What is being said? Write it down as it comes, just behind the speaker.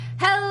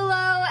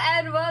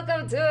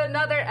to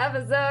another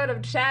episode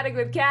of Chatting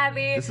with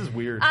Kathy. This is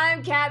weird.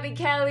 I'm Kathy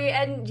Kelly,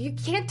 and you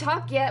can't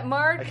talk yet,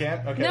 Mark. I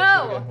can't? Okay,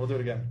 no. We'll do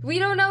it again. We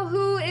don't know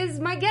who is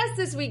my guest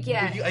this week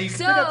yet. You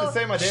still have to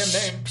say my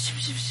damn name.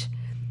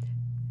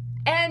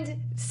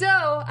 And so,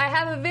 I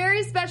have a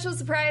very special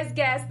surprise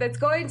guest that's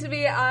going to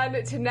be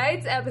on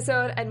tonight's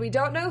episode, and we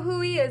don't know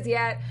who he is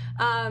yet.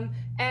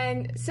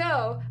 And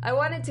so, I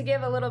wanted to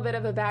give a little bit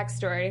of a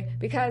backstory,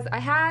 because I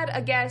had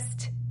a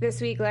guest this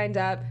week lined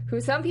up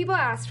who some people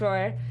asked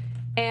for,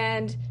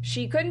 and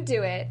she couldn't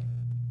do it.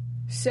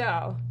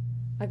 So,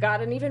 I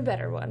got an even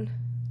better one.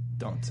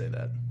 Don't say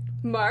that.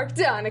 Mark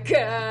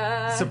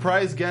Donica.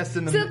 Surprise guest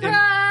in the...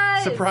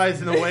 Surprise! Surprise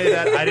in the way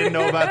that I didn't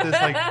know about this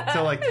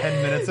till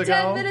 10 minutes ago.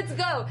 10 minutes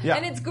ago. Yeah.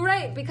 And it's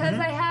great because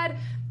I had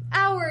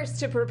hours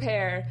to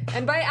prepare.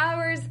 And by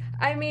hours,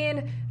 I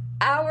mean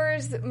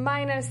hours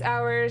minus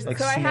hours. Like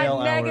so I had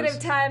snail negative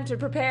hours. time to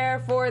prepare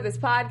for this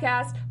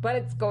podcast, but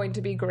it's going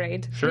to be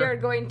great. Sure. We are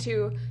going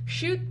to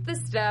shoot the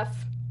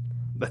stuff.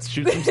 Let's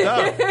shoot some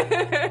stuff.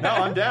 No,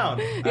 I'm down.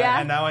 Yeah?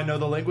 And now I know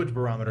the language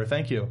barometer.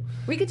 Thank you.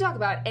 We could talk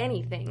about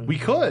anything. We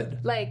could.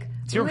 Like,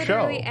 It's your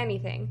literally show.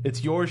 anything.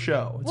 It's your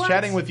show. It's What?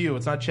 chatting with you.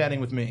 It's not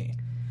chatting with me.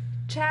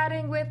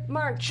 Chatting with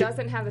Mark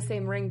doesn't have the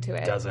same ring to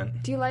it.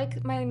 Doesn't. Do you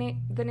like my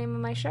the name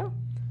of my show?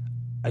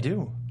 I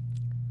do.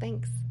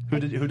 Thanks. Who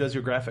does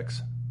your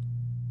graphics?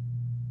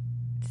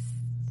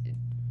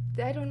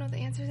 I don't know the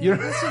answer to You that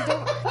question.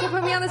 Don't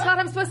put me on the spot.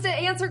 I'm supposed to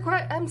answer.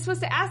 I'm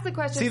supposed to ask the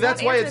question. See,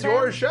 that's why it's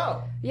your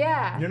show.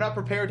 Yeah. You're not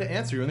prepared to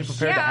answer. You're only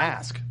prepared to Yeah.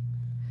 ask.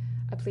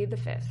 I plead the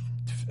fifth.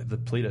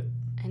 Plead it.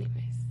 Anyways.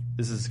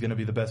 This is going to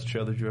be the best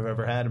show that you've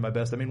ever had, and by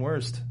best, I mean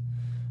worst.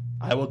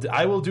 I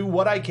will do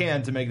what I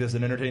can to make this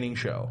an entertaining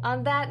show.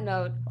 On that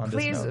note, On this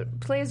please note.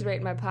 please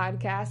rate my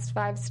podcast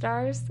 5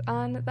 stars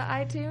on the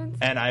iTunes.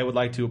 And I would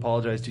like to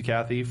apologize to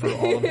Kathy for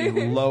all of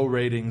the low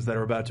ratings that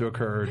are about to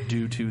occur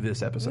due to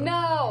this episode.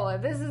 No,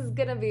 this is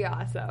gonna be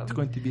awesome. It's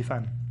going to be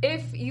fun.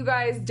 If you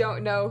guys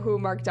don't know who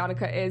Mark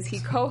Donica is,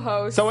 he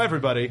co-hosts. So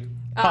everybody,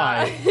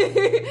 hi.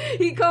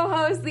 He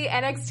co-hosts the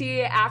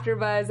NXT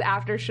AfterBuzz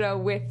after show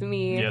with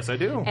me. Yes, I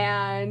do.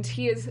 And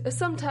he is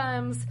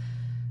sometimes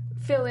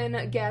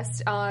fill-in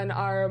guest on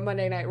our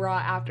Monday Night Raw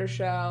after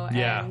show.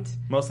 Yeah. And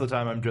Most of the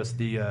time, I'm just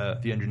the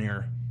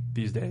engineer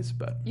these days,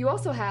 but you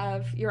also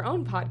have your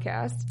own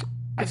podcast, The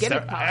I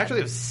Gimmick Pod. actually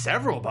have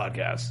several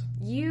podcasts.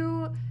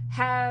 You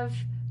have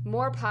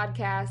more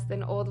podcasts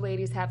than old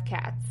ladies have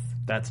cats.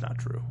 That's not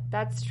true.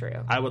 That's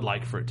true. I would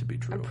like for it to be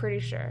true. I'm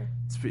pretty sure.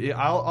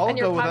 I'll And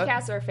go your with that.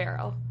 podcasts are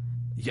feral.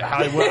 Yeah,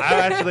 I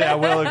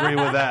will agree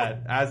with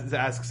that.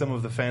 Ask some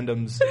of the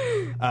fandoms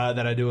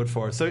that I do it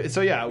for.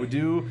 So yeah, we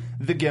do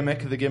The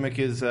Gimmick. The Gimmick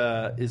is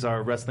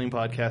our wrestling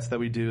podcast that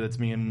we do. That's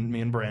me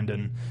and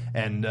Brandon,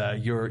 and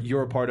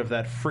you're a part of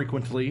that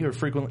frequently. You're a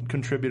frequent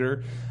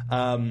contributor.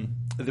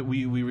 That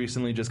we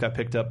recently just got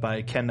picked up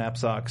by Ken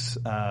Knapsack's.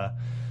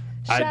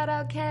 Shout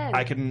out Ken.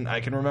 I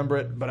can remember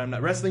it, but I'm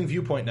not. Wrestling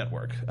Viewpoint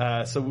Network.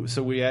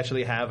 So we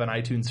actually have an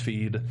iTunes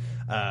feed.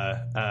 I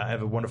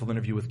have a wonderful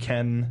interview with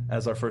Ken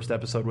as our first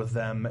episode with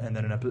them, and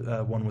then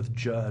one with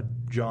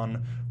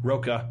John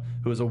Roca,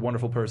 who is a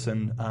wonderful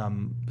person.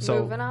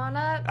 Moving on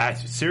up.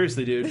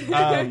 Seriously,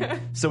 dude.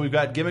 So we've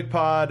got Gimmick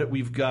Pod.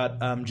 We've got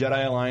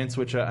Jedi Alliance,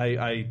 which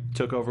I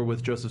took over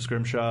with Joseph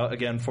Scrimshaw,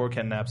 again, for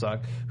Ken Knapsack,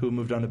 who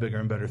moved on to bigger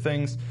and better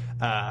things.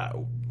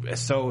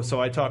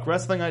 So I talk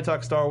wrestling, I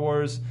talk Star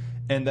Wars,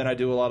 and then I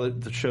do a lot of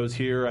the shows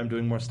here. I'm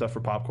doing more stuff for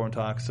Popcorn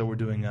Talk. So we're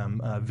doing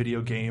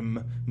video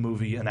game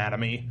movie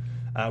anatomy.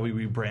 We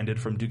rebranded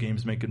from Do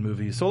Games Make Good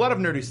Movies. So a lot of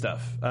nerdy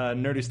stuff.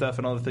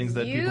 And all the things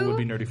that people would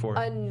be nerdy for.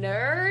 A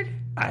nerd?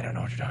 I don't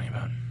know what you're talking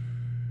about.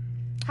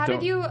 How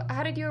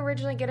did you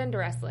originally get into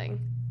wrestling?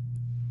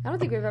 I don't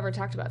think we've ever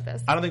talked about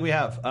this. I don't think we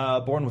have.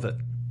 Born with it.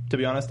 To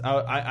be honest,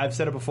 I've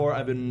said it before.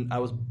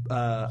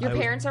 Your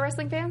parents are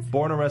wrestling fans?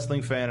 Born a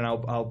wrestling fan, and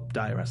I'll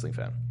die a wrestling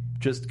fan.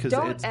 Just because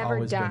it's ever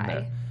always been die.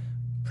 there.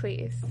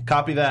 Please.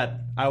 Copy that.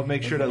 I'll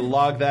make sure to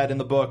log that in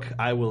the book.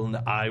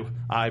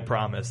 I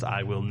promise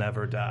I will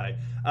never die.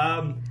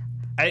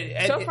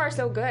 So far,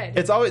 so good.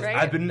 It's always right?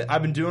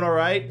 I've been doing all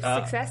right.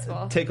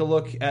 Successful. Take a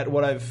look at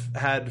what I've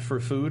had for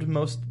food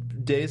most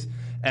days,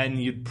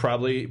 and you'd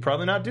probably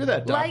not do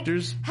that. Like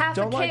Doctors half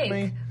don't a like cake,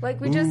 me.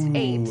 like we just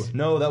ate.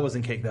 No, that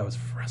wasn't cake. That was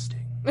frosting.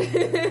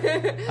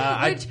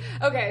 Okay,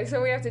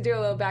 so we have to do a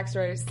little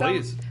backstory.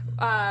 Please.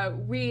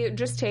 We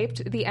just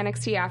taped the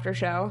NXT after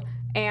show,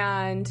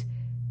 and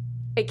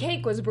a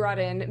cake was brought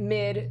in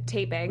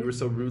mid-taping. We were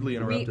so rudely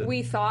interrupted.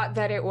 We thought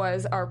that it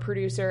was our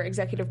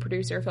executive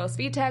producer, Phil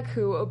Svitek,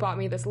 who bought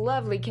me this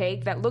lovely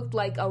cake that looked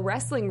like a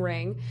wrestling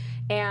ring,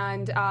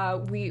 and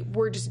we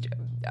were just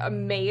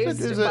amazed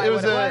by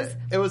what it was.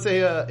 It was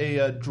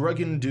a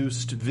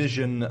drug-induced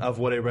vision of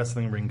what a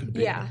wrestling ring could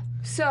be. Yeah.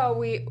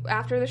 So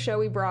after the show,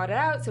 we brought it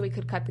out so we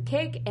could cut the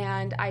cake,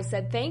 and I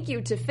said thank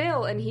you to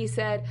Phil, and he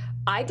said,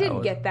 I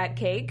didn't get that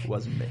cake.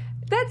 Wasn't me.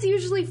 That's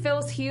usually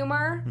Phil's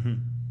humor. Mm-hmm.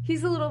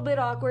 He's a little bit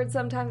awkward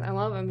sometimes. I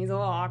love him. He's a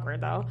little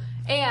awkward, though.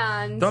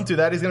 And Don't do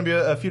that. He's going to be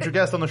a future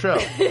guest on the show.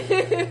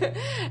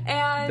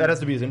 and That has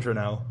to be his intro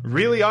now.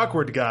 Really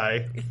awkward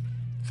guy,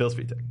 Phil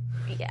Svitek.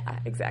 Yeah,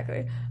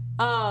 exactly.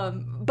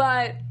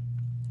 But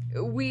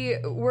we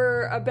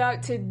were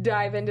about to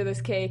dive into this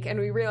cake, and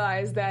we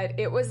realized that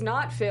it was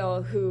not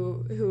Phil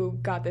who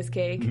got this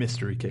cake.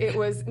 Mystery cake. It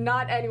was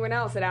not anyone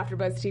else at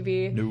AfterBuzz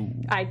TV. No.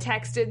 I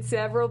texted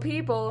several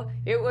people.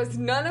 It was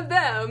none of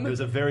them. It was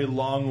a very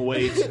long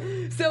wait.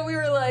 So we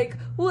were like,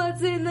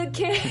 what's in the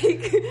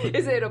cake?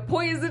 Is it a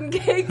poison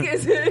cake?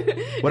 Is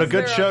What a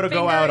good there show to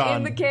go out on.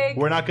 in the cake?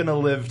 We're not going to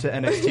live to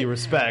NXT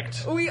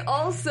respect. We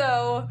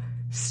also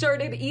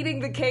started eating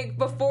the cake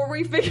before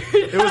we figured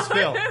it out. It was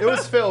Phil. It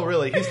was Phil,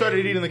 really. He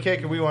started eating the cake,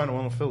 and we went,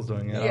 well, Phil's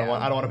doing it. Yeah.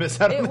 I don't want to miss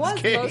out on It this was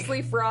cake.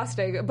 mostly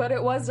frosting, but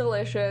it was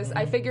delicious.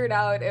 I figured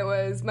out it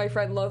was my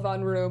friend Lo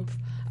Von Roomp,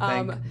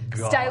 Thank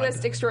God.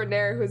 stylist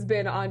extraordinaire who's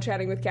been on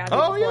Chatting with Kathy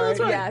Oh, before. yeah, that's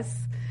right.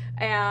 Yes.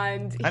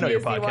 And I know he your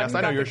is the one podcast. who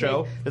I know got your the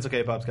show. cake. It's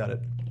okay. Bob's got it.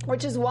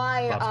 Which is Bob's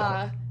why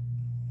got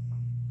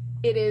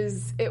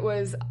it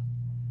was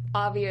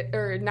obvious,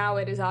 or now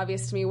it is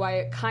obvious to me why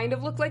it kind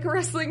of looked like a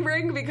wrestling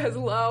ring, because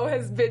Lo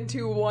has been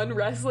to one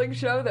wrestling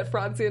show that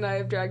Francie and I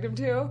have dragged him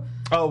to.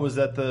 Oh, was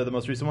that the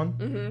most recent one?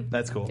 Mm-hmm.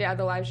 That's cool. Yeah,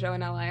 the live show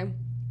in LA.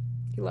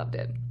 He loved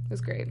it. It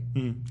was great.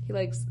 He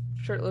likes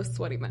shirtless,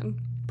 sweaty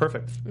men.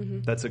 Perfect.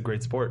 That's a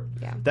great sport.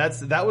 Yeah.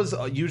 That was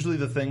usually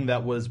the thing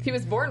that was... He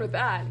was born with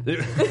that.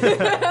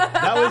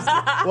 That was...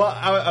 Well,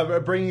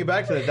 I'm bringing you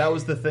back to that. That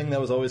was the thing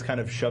that was always kind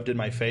of shoved in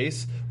my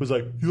face. Was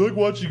like, you like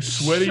watching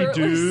sweaty Shirtless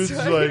dudes?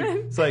 sweaty men.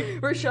 It's like...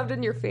 We're shoved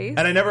in your face.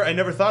 And I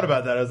never thought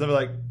about that. I was never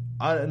like,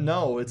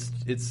 no,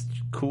 it's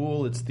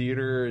cool. It's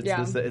theater. It's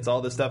Yeah. it's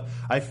all this stuff.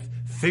 I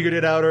figured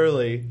it out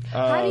early.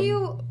 How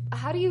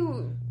do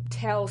you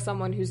tell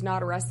someone who's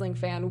not a wrestling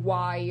fan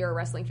why you're a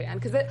wrestling fan?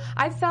 Because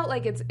I felt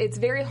like it's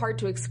very hard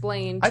to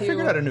explain. I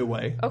figured out a new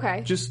way.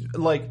 Okay. Just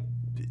like,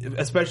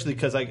 especially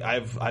because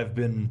I've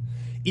been,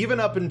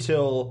 even up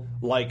until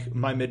like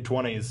my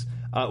mid-20s,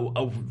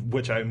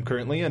 which I'm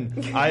currently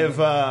in, I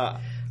have.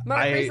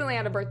 Mark recently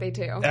had a birthday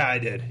too. Yeah, I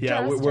did.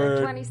 Yeah, Just we're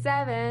turned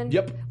 27.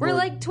 Yep, we're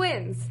like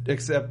twins.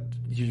 Except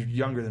you're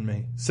younger than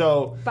me,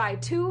 so by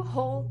 2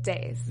 whole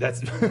days.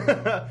 that's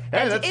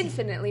and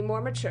infinitely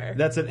more mature.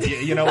 That's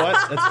it. You know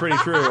what? That's pretty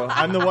true.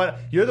 I'm the one.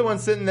 You're the one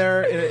sitting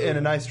there in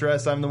a nice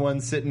dress. I'm the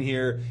one sitting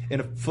here in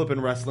a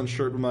flippin' wrestling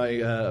shirt with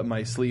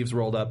my sleeves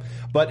rolled up.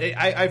 But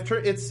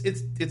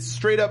it's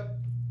straight up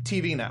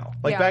TV now.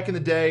 Like back in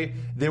the day,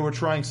 they were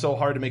trying so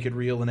hard to make it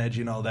real and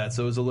edgy and all that.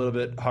 So it was a little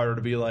bit harder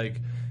to be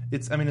like,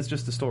 it's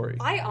just a story.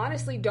 I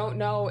honestly don't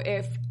know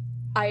if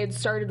I had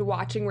started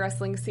watching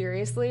wrestling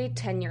seriously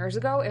 10 years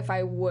ago, if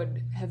I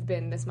would have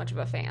been this much of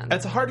a fan.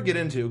 It's hard to get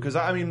into because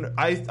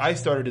I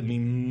started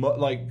in the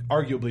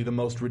arguably the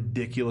most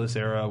ridiculous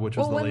era, which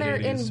was the late 80s, early 90s.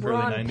 When they're in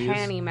brawn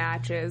panty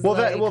matches,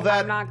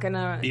 I'm not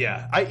gonna.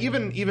 Yeah,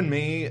 even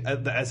me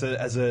as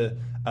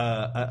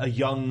a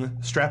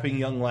young strapping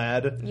young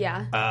lad.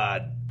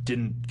 Yeah.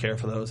 Didn't care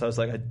for those. I was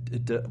like,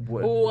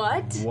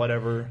 what?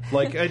 Whatever.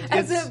 Like,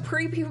 as a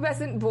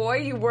prepubescent boy,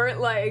 you weren't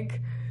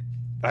like.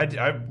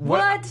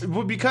 What?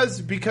 Well, because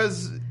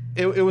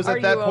it was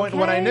at that point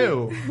when I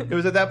knew. It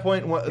was at that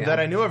point that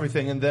I knew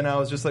everything, and then I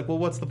was just like, well,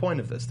 what's the point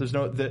of this? There's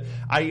no.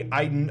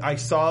 I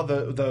saw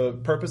the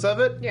purpose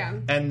of it,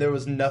 and there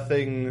was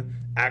nothing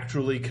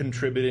actually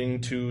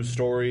contributing to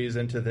stories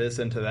and to this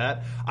and to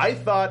that. I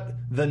thought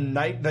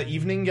the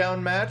evening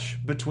gown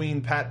match between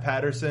Pat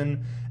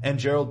Patterson and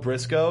Gerald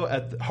Briscoe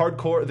at the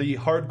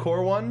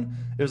hardcore one.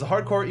 It was a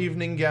hardcore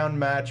evening gown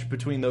match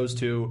between those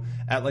two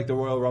at like the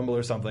Royal Rumble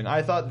or something.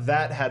 I thought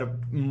that had a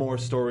more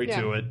story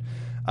to it.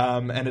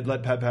 And it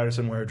let Pat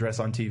Patterson wear a dress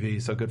on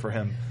TV, so good for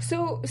him.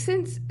 So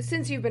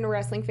since you've been a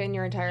wrestling fan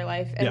your entire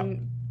life,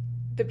 and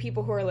the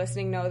people who are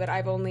listening know that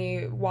I've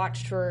only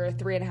watched for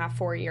 3.5,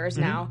 4 years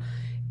now,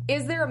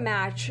 is there a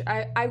match?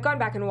 I've gone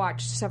back and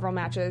watched several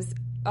matches,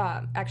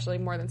 actually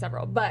more than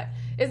several, but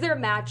is there a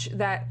match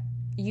that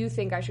you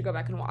think I should go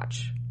back and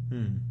watch?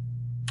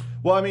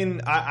 Well, I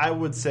mean, I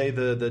would say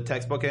the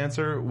textbook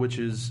answer, which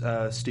is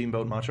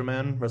Steamboat Macho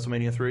Man,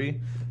 WrestleMania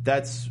 3.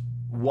 That's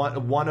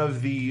one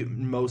of the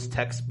most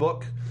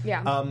textbook.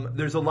 Yeah.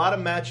 There's a lot of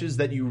matches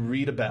that you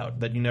read about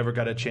that you never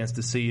got a chance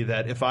to see.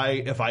 That if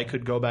I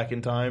could go back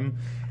in time,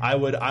 I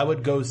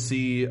would go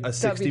see a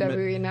 60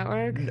 WWE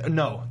Network.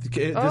 No,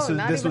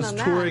 this was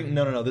touring.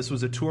 No. This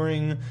was a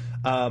touring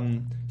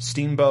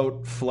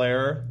Steamboat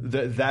Flair.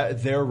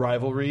 Their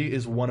rivalry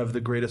is one of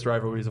the greatest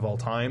rivalries of all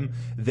time.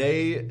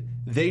 They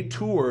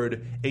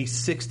toured a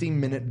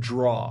 60-minute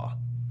draw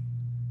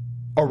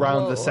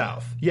around the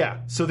South.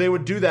 Yeah. So they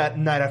would do that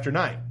night after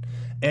night.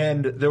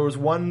 And there was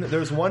one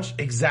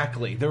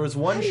exactly. There was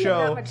one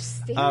show.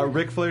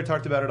 Ric Flair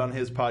talked about it on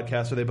his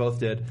podcast, or they both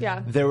did.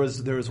 Yeah. There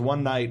was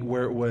one night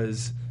where it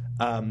was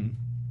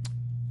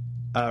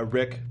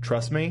Rick,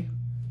 trust me,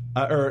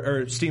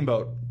 or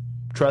Steamboat,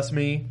 trust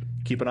me,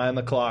 keep an eye on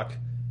the clock.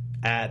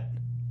 At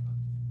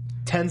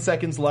 10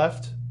 seconds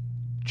left,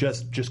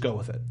 just go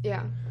with it.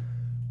 Yeah.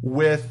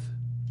 With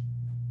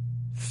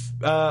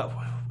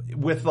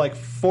like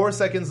 4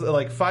 seconds,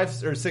 like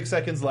 5 or 6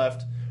 seconds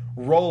left,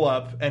 roll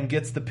up and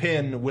gets the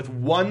pin with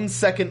 1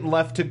 second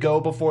left to go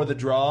before the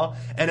draw,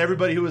 and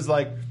everybody who was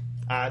like,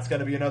 it's going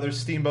to be another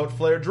Steamboat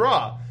Flair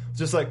draw. It's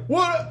just like,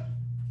 what?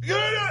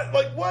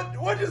 Like,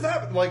 what just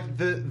happened? Like,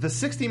 the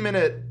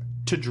 60-minute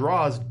to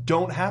draws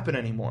don't happen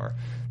anymore.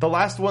 The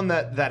last one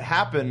that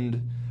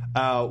happened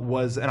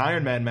was an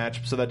Iron Man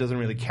match, so that doesn't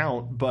really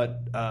count,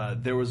 but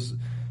there was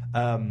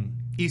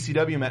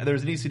ECW there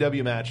was an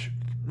ECW match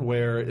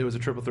where it was a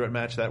triple threat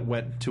match that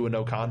went to a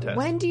no contest.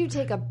 When do you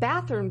take a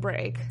bathroom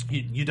break?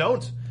 You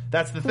don't.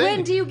 That's the thing.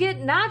 When do you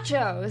get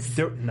nachos?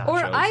 Nachos.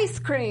 Or ice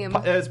cream?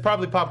 It's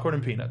probably popcorn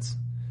and peanuts.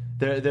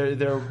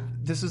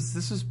 This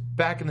is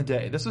back in the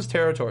day. This was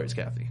territories,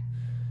 Kathy.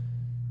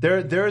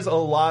 There's a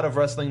lot of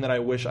wrestling that I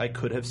wish I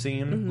could have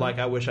seen. Mm-hmm. Like,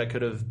 I wish I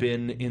could have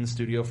been in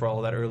studio for all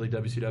of that early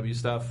WCW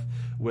stuff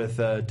with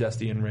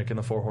Dusty and Rick and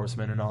the Four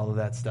Horsemen and all of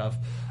that stuff.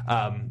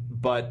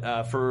 But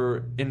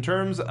in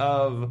terms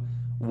of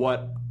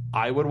what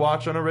I would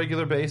watch on a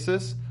regular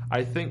basis,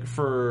 I think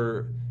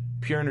for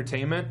pure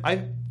entertainment,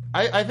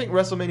 I think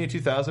WrestleMania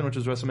 2000, which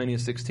was WrestleMania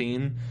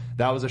 16,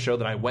 that was a show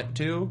that I went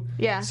to.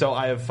 Yeah. So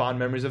I have fond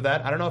memories of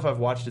that. I don't know if I've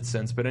watched it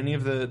since, but any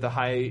of the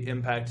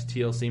high-impact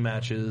TLC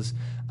matches,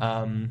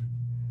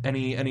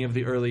 any of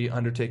the early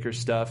Undertaker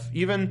stuff,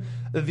 even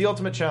the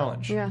Ultimate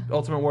Challenge,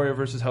 Ultimate Warrior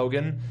versus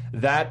Hogan,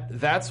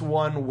 that's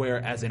one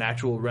where, as an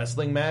actual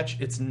wrestling match,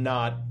 that's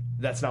not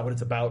what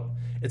it's about.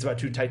 It's about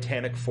two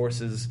titanic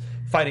forces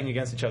fighting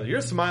against each other.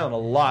 You're smiling a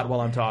lot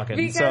while I'm talking.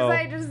 Because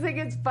I just think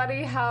it's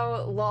funny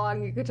how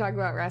long you could talk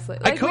about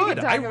wrestling. Like,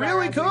 I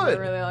really could. For a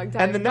really long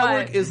time, and the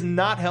network is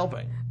not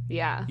helping.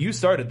 Yeah. You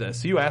started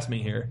this. You asked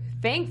me here.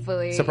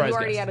 Thankfully, Surprise you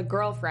already guest. had a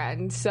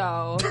girlfriend,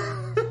 so...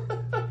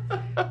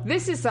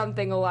 This is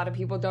something a lot of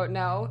people don't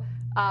know.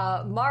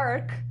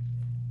 Mark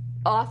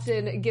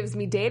often gives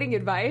me dating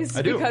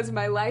advice because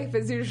my life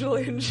is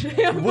usually in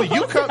shambles. Well,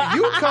 you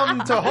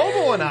come to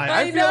Hobo and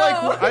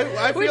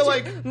I feel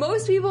like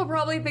most people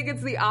probably think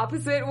it's the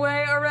opposite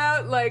way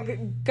around.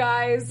 Like,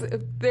 guys,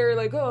 they're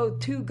like, oh,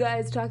 two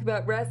guys talk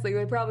about wrestling.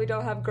 They probably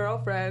don't have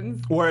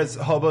girlfriends. Whereas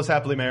Hobo's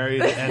happily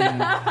married,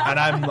 and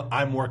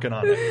I'm working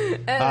on it.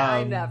 And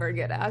I never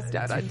get asked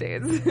out on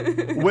dates.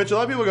 Which a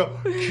lot of people go,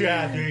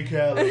 Kathy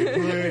Kelly,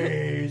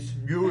 please,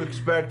 you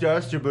expect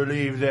us to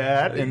believe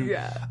that? And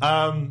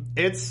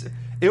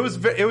it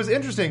was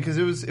interesting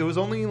because it was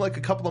only like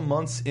a couple of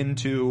months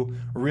into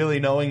really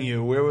knowing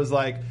you where it was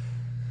like,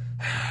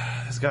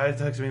 this guy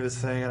texted me this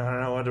thing and I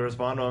don't know what to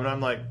respond to him, and I'm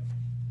like,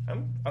 I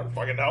don't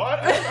fucking know.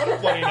 I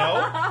don't fucking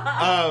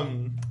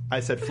know. I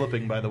said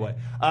flipping, by the way,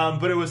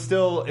 but it was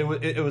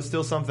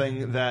still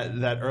something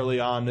that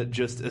early on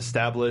just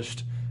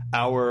established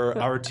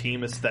our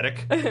team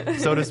aesthetic,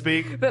 so to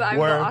speak. That I'm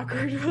the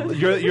awkward one.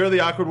 You're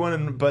the awkward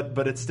one,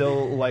 but it's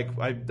still like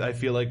I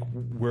feel like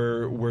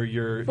we're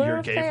your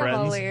gay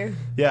family. friends.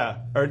 Yeah,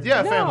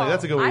 family.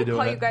 That's a good way to do it.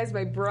 I call you guys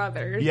my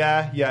brothers.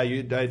 Yeah. I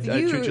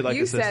treat you like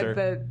a sister.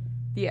 Said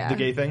the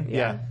gay thing.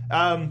 Yeah.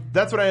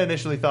 That's what I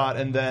initially thought,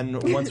 and then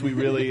once we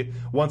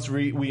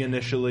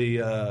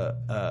initially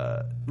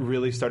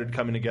really started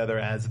coming together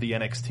as the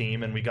NX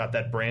team, and we got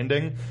that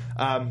branding,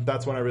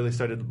 that's when I really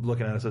started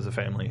looking at us as a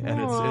family.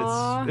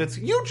 And it's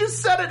you just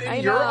said it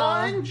in your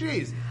line.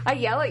 Jeez, I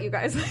yell at you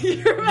guys. Like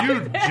you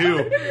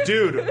do,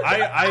 dude.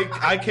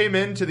 I came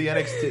into the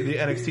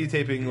NXT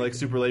taping like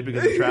super late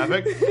because of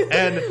traffic,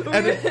 and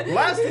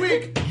last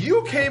week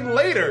you came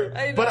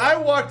later, but I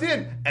walked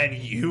in and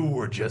you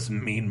were just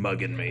mean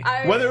mugging me.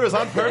 Whether it was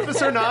on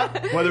purpose or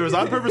not,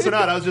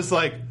 I was just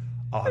like,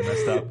 oh,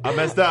 I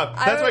messed up.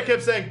 That's why I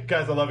kept saying,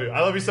 guys, I love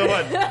you so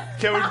much.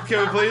 Can we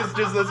please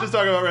let's just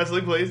talk about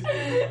wrestling, please?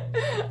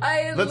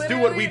 Let's do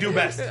what we do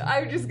best.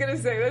 I'm just gonna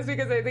say this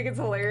because I think it's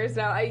hilarious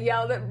now. I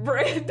yelled at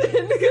Brandon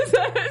because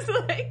I was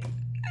like,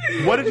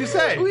 what did you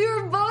say? We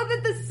were both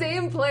at the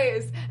same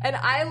place, and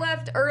I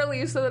left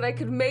early so that I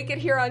could make it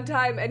here on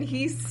time, and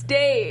he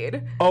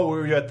stayed. Oh,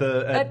 were you at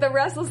the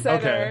Wrestle Center?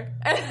 Okay.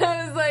 And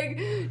I was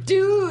like,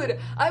 dude,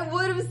 I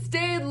would have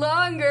stayed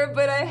longer,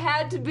 but I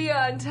had to be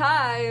on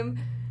time.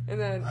 And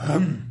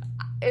then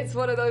it's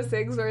one of those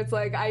things where it's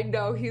like, I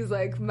know he's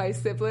like my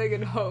sibling,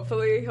 and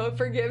hopefully he'll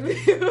forgive me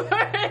for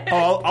it.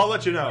 Oh, I'll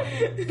let you know,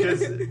 because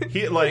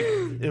he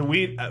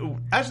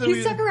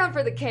stuck around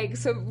for the cake,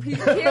 so he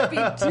can't be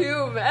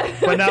too mad.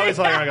 But now he's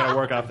like, I gotta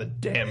work off the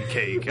damn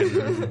cake,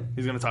 and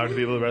he's gonna talk to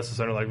people at the Wrestle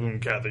Center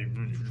like, Kathy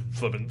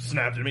flipping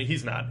snapped at me.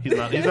 He's not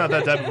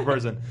that type of a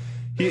person.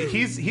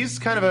 He's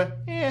kind of a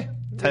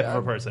type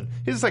of a person.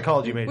 He's a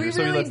psychology major,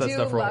 so he lets that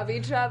stuff roll. We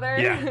really do love each other.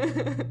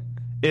 Yeah,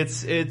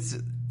 it's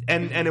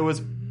and it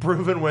was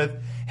proven with,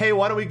 hey,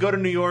 why don't we go to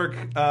New York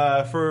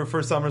for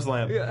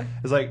SummerSlam? Yeah.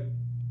 It's like,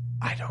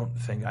 I don't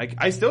think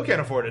I still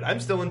can't afford it. I'm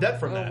still in debt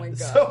from that. Oh my God.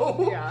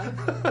 So yeah.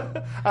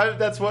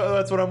 that's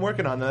what I'm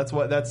working on. That's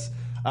why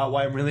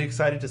I'm really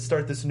excited to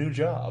start this new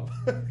job,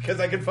 because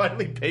I can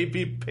finally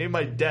pay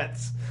my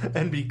debts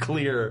and be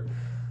clear.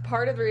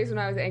 Part of the reason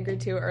I was angry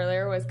too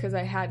earlier was because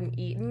I hadn't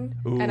eaten.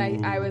 Ooh.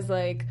 And I was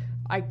like,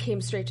 I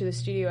came straight to the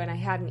studio and I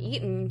hadn't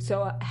eaten.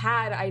 So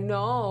had I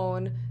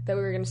known that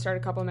we were going to start a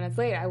couple minutes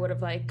late, I would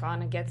have like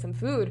gone to get some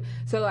food.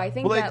 So I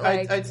think Well, that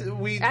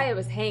I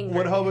was hangry.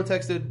 When Hobo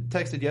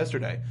texted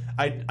yesterday,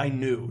 I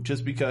knew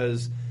just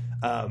because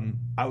I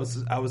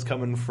was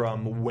coming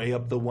from way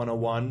up the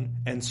 101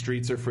 and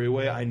streets or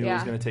freeway. I knew it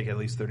was going to take at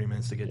least 30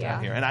 minutes to get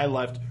down here, and I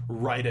left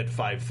right at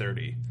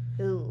 5:30.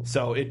 Ooh.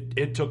 So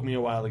it took me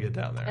a while to get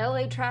down there.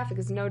 LA traffic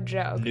is no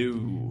joke.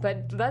 No.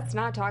 But let's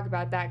not talk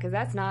about that because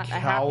that's not a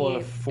happy...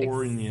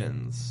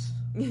 Californians.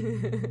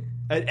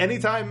 At any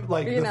time,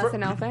 like... Are you an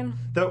SNL fan?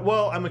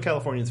 Well, I'm a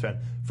Californians fan.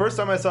 First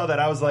time I saw that,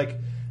 I was like,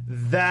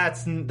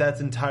 that's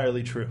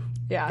entirely true.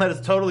 Yeah. That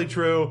is totally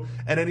true.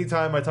 And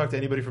anytime I talk to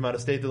anybody from out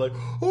of state, they're like,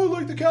 oh,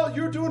 like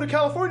you're doing a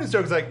Californians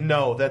joke. It's like,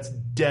 no, that's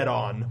dead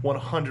on.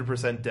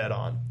 100% dead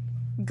on.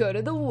 Go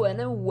to the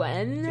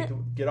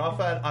 101. Get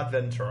off at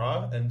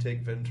Ventura and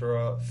take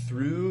Ventura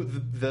through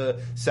the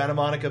Santa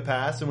Monica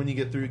Pass, and when you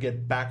get through,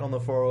 get back on the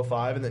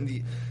 405, and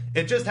then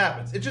it just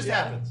happens. It just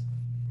happens.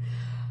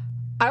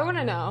 I want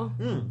to know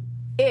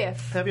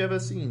if... Have you ever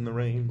seen the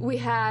rain? We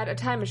had a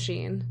time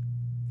machine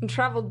and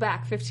traveled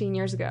back 15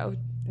 years ago.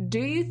 Do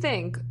you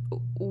think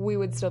we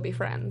would still be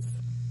friends?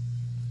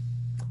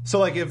 So,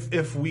 like,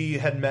 if we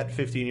had met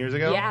 15 years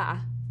ago?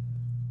 Yeah.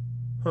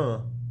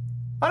 Huh.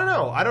 I don't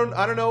know. I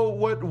don't know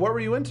what were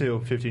you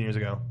into 15 years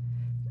ago?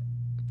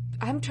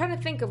 I'm trying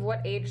to think of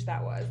what age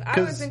that was.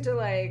 I was into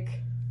like...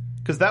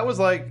 Because that was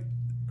like...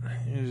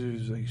 It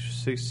was like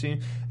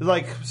 16...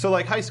 Like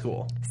high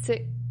school.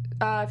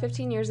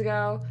 15 years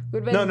ago.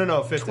 Would have been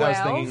No.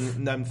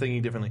 12? I'm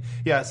thinking differently.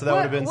 Yeah, so that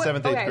would have been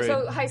 7th, 8th grade. Okay,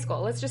 so high school.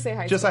 Let's just say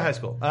high school. Just say high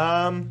school.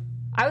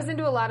 I was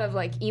into a lot of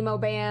like emo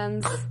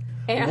bands.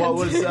 And what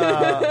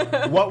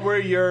were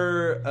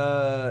your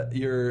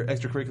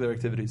extracurricular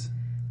activities?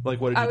 Like,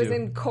 what did you do? I was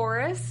in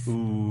chorus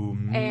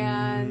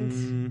and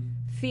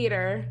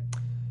theater.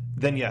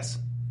 Then yes.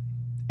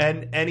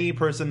 And any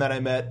person that I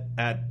met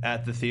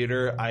at the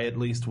theater, I at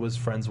least was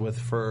friends with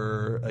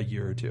for a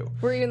year or two.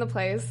 Were you in the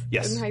plays?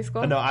 Yes. In high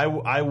school? No, I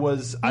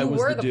was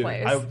the dude.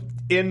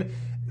 Plays.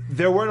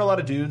 There weren't a lot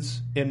of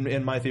dudes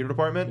in my theater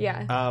department.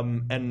 Yeah.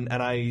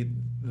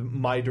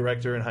 My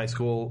director in high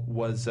school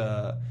was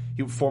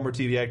former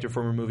TV actor,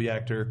 former movie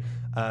actor.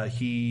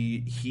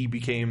 He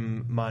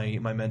became my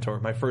mentor,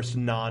 my first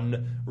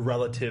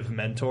non-relative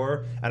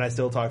mentor, and I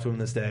still talk to him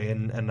this day.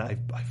 And I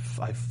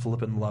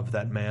flippin' love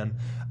that man.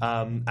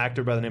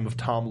 Actor by the name of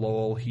Tom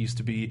Lowell. He used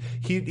to be.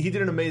 He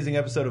did an amazing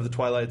episode of the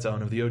Twilight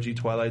Zone, of the OG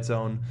Twilight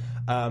Zone.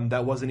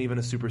 That wasn't even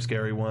a super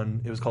scary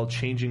one. It was called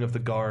Changing of the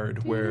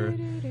Guard, where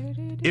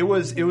it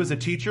was a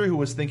teacher who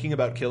was thinking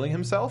about killing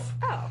himself.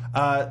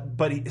 Oh.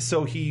 But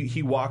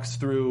he walks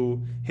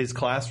through his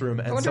classroom,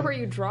 and I wonder where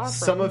you draw from.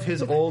 Some of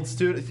his old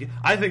students.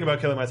 I think about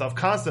killing myself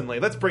constantly.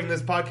 Let's bring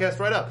this podcast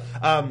right up.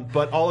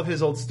 But all of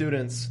his old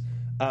students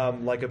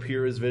like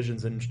appear as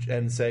visions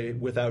and say,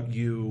 "Without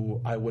you,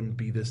 I wouldn't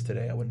be this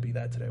today. I wouldn't be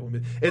that today."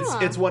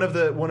 It's one of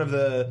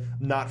the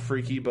not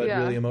freaky but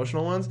really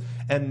emotional ones.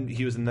 And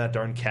he was in That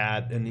Darn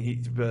Cat, and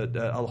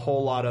a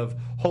whole lot of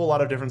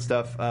different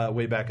stuff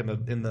way back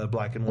in the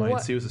black and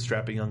whites. He was a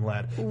strapping young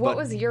lad. What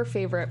was your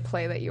favorite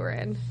play that you were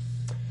in?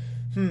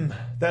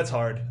 That's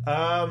hard.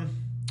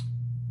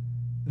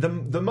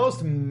 The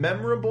most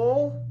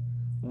memorable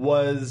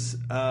was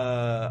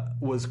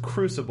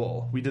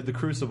Crucible. We did the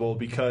Crucible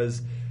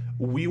because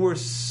we were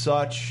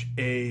such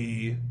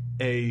a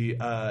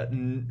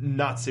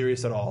not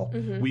serious at all.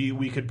 Mm-hmm.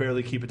 We could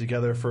barely keep it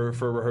together for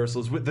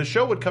rehearsals. The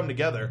show would come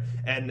together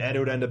and it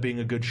would end up being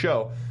a good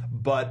show.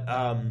 But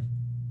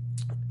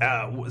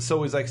so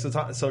it was like,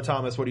 so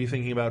Thomas, what are you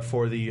thinking about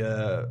for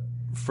the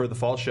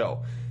fall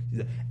show?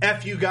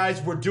 F you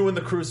guys, we're doing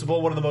the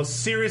Crucible, one of the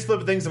most serious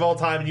flippin' things of all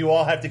time, and you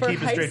all have to keep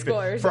it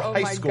straight. For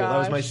high school. That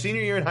was my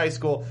senior year in high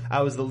school.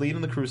 I was the lead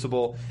in the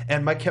Crucible,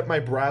 and I kept my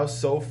brow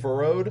so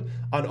furrowed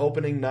on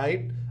opening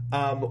night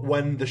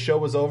when the show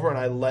was over, and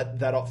I let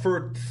that off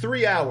for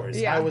 3 hours.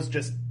 Yeah. I was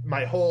just,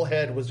 my whole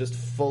head was just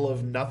full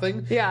of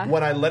nothing. Yeah.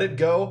 When I let it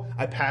go,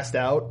 I passed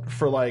out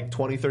for like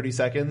 20, 30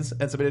 seconds,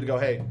 and somebody had to go,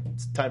 hey,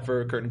 it's time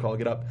for a curtain call,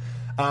 get up.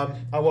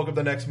 I woke up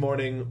the next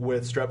morning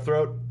with strep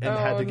throat and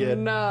had to get...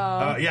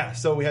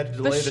 so we had to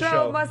delay the show. The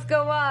show must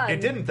go on.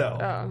 It didn't, though.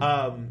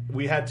 Oh.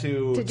 We had to skip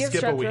a week. Did you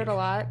have strep throat a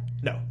lot?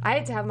 No. I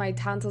had to have my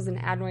tonsils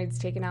and adenoids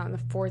taken out in the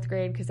 4th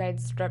grade because I had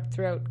strep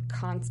throat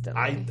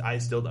constantly. I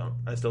still don't.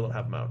 I still don't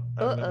have them out.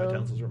 I haven't had my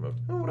tonsils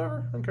removed. Oh,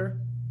 whatever. I don't care.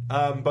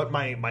 But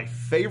my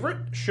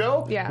favorite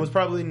show was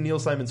probably Neil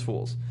Simon's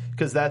Fools,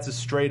 because that's a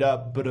straight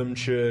up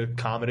badum-cha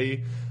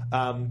comedy.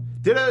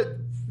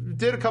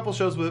 Did a couple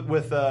shows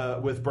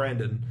with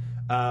Brandon.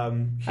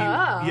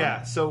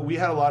 So we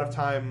had a lot of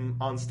time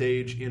on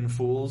stage in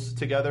Fools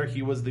together.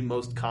 He was the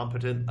most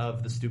competent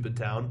of the stupid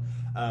town.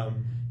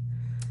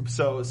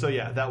 So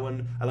yeah, that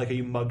one, I like how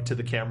you mugged to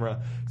the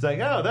camera. It's like,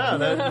 oh,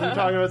 you're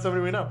talking about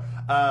somebody we know.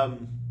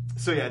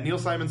 So yeah, Neil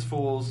Simon's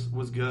Fools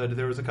was good.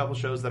 There was a couple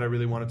shows that I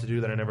really wanted to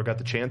do that I never got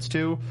the chance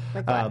to.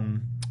 Like what?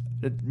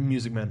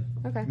 Music Men.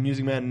 Okay.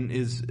 Music Men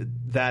is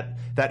that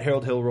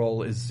Harold Hill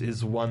role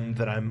is one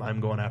that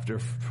I'm going after.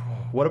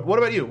 What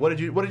about you? What did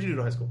you do in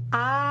high school?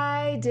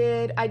 I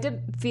did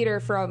theater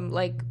from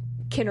like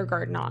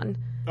kindergarten on.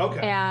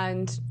 Okay.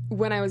 And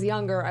when I was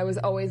younger, I was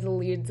always the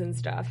leads and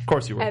stuff. Of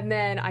course you were. And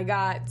then I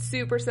got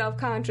super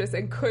self-conscious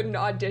and couldn't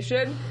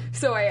audition,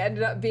 so I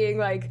ended up being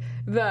like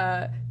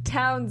the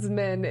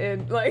townsman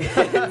in like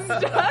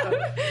stuff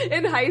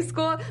in high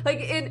school.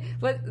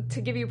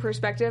 To give you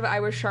perspective,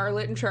 I was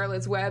Charlotte in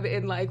Charlotte's Web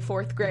in like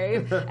 4th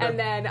grade, and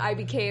then I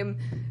became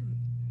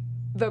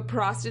the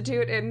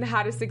prostitute in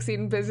How to Succeed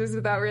in Business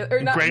Without Real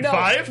or not grade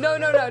 5? No,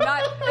 not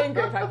in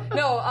grade 5.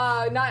 No,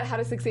 not How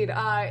to Succeed.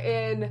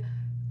 In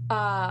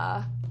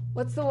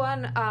what's the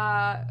one?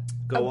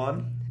 Go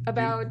on.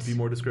 About be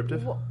more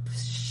descriptive.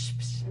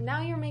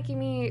 Now you're making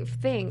me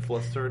think.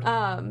 Flustered.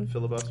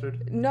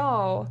 Filibustered.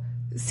 No.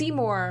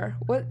 Seymour.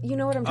 What you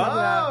know what I'm talking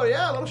about? Oh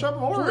yeah, Little Shop of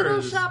Horrors.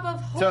 Little Shop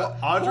of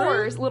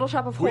Horrors. Little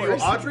Shop of Horrors. Were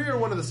you Audrey or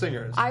one of the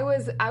singers? I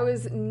was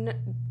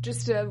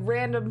just a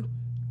random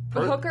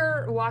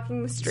hooker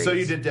walking the streets. So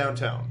you did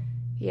Downtown.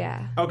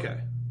 Yeah. Okay.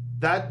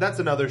 That's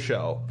another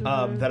show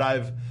that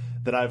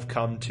I've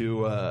come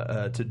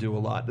to do a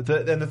lot.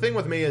 And the thing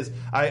with me is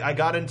I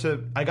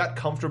got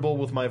comfortable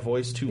with my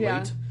voice too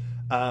late.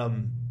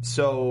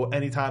 So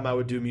anytime I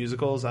would do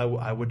musicals,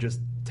 I would just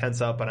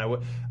tense up,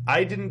 and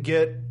I didn't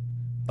get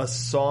a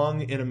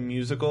song in a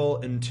musical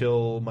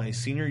until my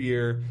senior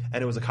year,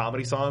 and it was a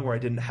comedy song where I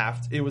didn't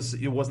have to.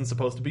 It wasn't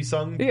supposed to be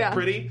sung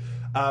pretty.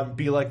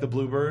 Be like the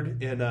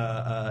Bluebird in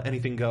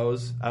Anything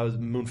Goes. I was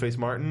Moonface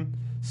Martin.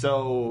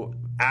 So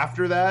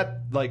after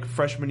that, like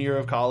freshman year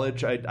of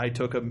college, I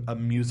took a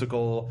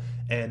musical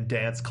and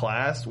dance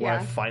class where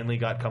I finally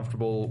got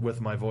comfortable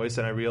with my voice,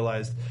 and I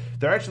realized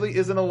there actually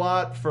isn't a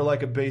lot for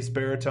like a bass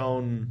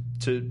baritone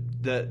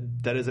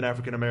that is an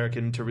African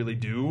American to really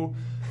do.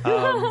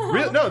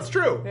 No, it's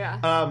true.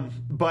 Yeah.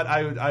 But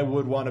I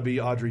would want to be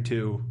Audrey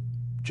too,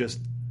 just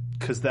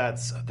because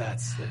that's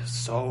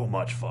so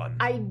much fun.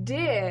 I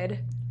did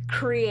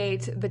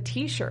create the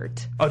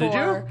T-shirt did you?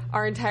 for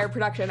our entire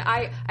production.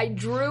 I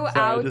drew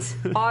out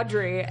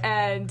Audrey,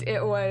 and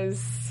it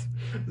was...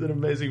 It's an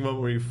amazing moment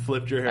where you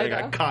flipped your hair,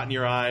 got caught in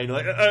your eye, and you're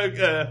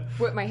like,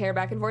 whip my hair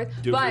back and forth.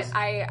 But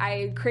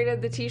I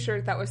created the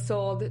T-shirt that was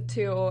sold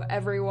to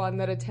everyone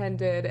that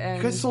attended. And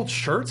you guys sold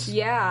shirts?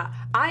 Yeah.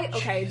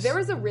 There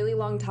was a really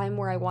long time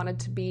where I wanted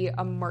to be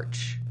a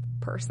merch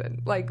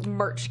person, like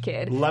merch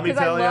kid. Let me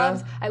tell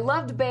you, I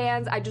loved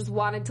bands. I just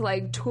wanted to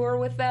like tour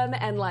with them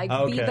and like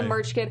be the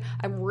merch kid.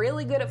 I'm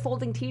really good at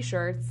folding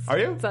T-shirts. Are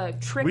you? It's a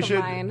trick of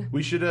mine.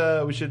 We should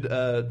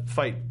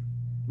fight.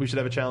 We should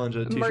have a challenge,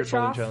 a T-shirt merch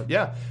folding off? challenge.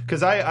 Yeah,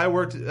 because I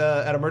worked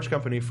at a merch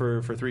company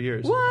for 3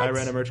 years. What? I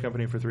ran a merch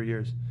company for 3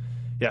 years.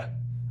 Yeah.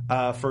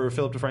 For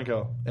Philip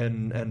DeFranco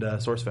and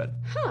SourceFed.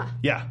 Huh.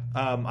 Yeah.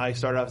 I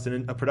started off as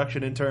a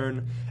production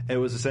intern. It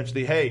was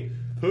essentially, hey,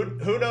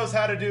 who knows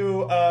how to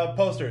do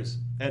posters?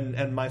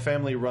 And my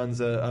family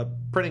runs a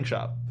printing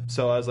shop.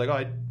 So I was like,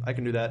 oh, I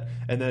can do that.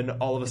 And then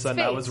all of a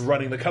sudden I was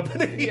running the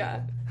company.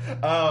 Yeah.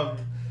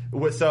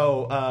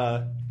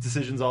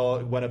 Decisions all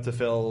went up to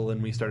Phil,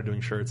 and we started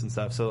doing shirts and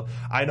stuff. So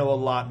I know a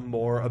lot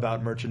more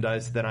about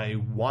merchandise than I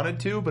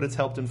wanted to, but it's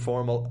helped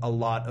inform a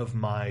lot of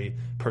my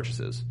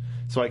purchases.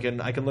 So I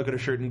can look at a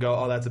shirt and go,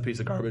 oh, that's a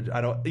piece of garbage.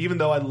 Even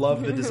though I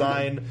love the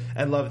design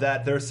and love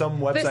that, there are some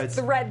websites.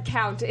 The thread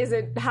count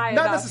isn't high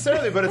Not enough.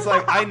 necessarily, but it's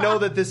like, I know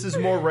that this is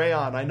more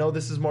rayon. I know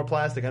this is more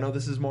plastic. I know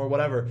this is more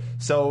whatever.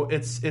 So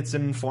it's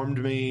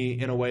informed me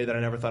in a way that I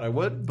never thought I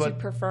would. But do you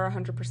prefer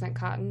 100%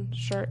 cotton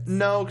shirts?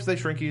 No, because they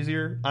shrink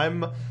easier.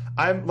 I'm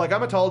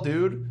a tall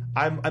dude.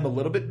 I'm a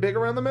little bit big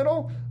around the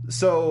middle.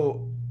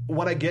 So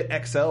when I get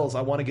XLs,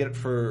 I want to get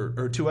it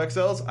or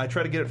 2XLs. I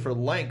try to get it for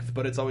length,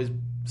 but it's always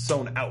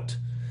sewn out.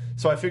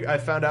 So I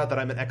found out that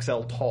I'm an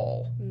XL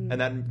tall, and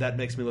that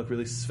makes me look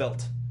really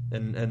svelte,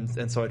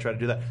 and so I try to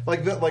do that.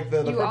 Like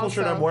the purple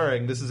shirt I'm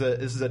wearing. This is a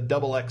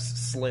XX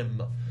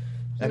slim,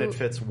 and it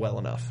fits well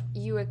enough.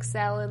 You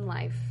excel in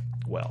life.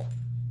 Well,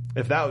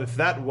 if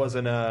that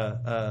wasn't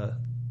a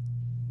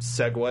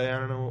segue, I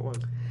don't know what was.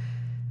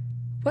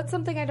 What's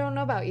something I don't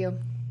know about you?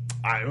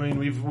 I mean,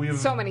 we've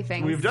so many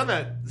things. We've done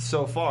that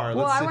so far.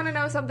 Well, I want to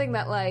know something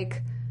that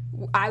like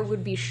I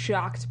would be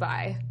shocked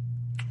by.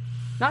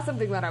 Not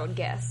something that I would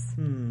guess.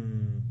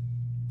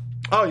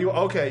 Oh, you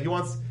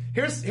want?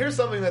 Here's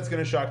something that's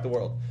going to shock the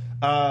world.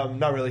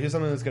 Not really. Here's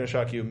something that's going to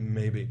shock you,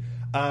 maybe.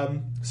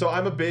 So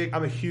I've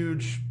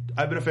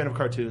been a fan of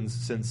cartoons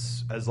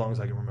since as long as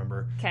I can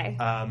remember. Okay.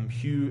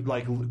 Huge,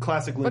 like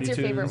classic Looney Tunes. What's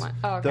your favorite one?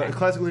 Oh, okay. The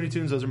classic Looney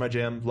Tunes, those are my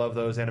jam. Love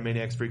those.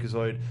 Animaniacs,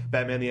 Freakazoid,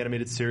 Batman the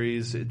Animated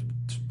Series. It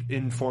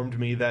informed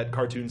me that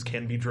cartoons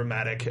can be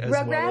dramatic as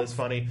well as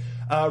funny.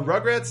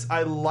 Rugrats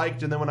I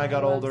liked, and then when I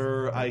got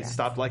older, I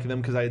stopped liking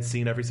them because I had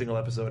seen every single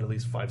episode at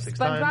least 5-6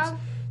 times.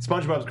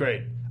 SpongeBob's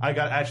great. I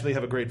actually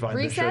have a great Vine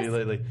to show you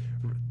lately.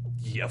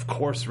 Yeah, of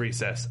course,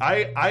 Recess.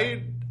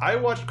 I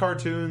watched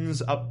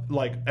cartoons up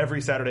like every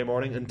Saturday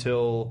morning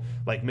until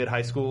like mid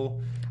high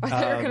school. I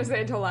thought you were going to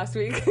say until last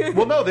week.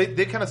 Well, no,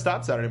 they kind of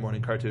stopped Saturday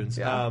morning cartoons.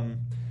 Yeah.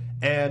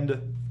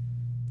 And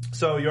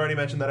so you already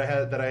mentioned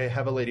that I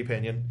have a lady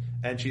pinion,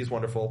 and she's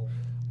wonderful.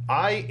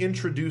 I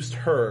introduced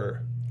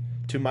her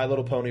to My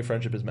Little Pony: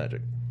 Friendship is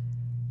Magic.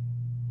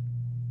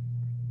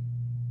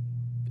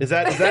 Is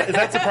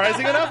that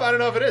surprising enough? I don't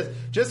know if it is.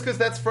 Just because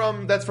that's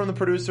from the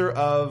producer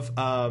of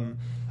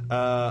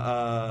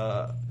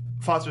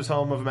Foster's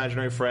Home of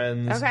Imaginary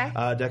Friends, okay.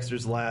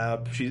 Dexter's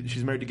Lab.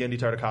 She's married to Gendy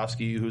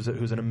Tartakovsky, who's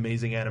an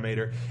amazing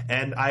animator.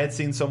 And I had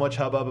seen so much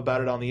hubbub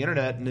about it on the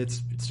internet, and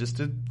it's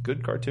just a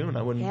good cartoon.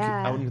 I wouldn't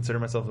consider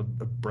myself a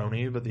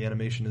brony, but the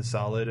animation is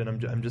solid, and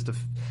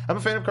I'm a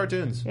fan of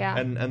cartoons. Yeah.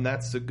 And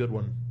that's a good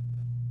one.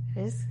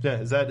 It is. Yeah,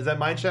 is that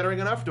mind shattering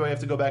enough? Do I have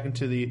to go back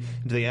into the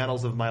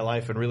annals of my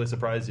life and really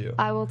surprise you?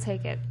 I will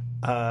take it.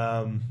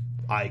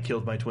 I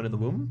killed my twin in the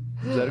womb.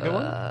 Is that a good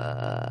one?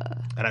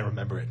 And I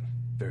remember it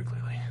very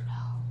clearly.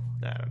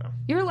 No, I don't know.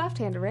 You're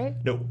left-handed, right?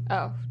 No.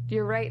 Oh,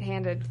 you're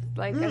right-handed,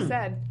 like I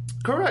said.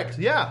 Correct.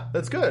 Yeah,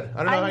 that's good.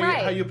 I don't know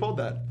how you pulled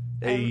that.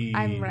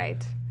 I'm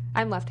right.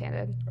 I'm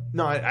left-handed.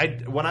 No, I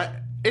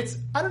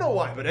don't know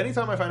why, but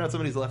anytime I find out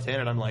somebody's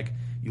left-handed, I'm like,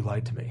 you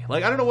lied to me.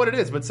 Like, I don't know what it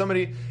is, but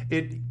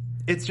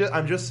it's just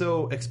I'm just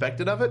so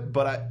expected of it.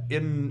 But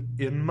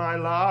in my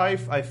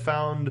life, I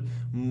found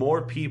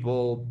more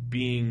people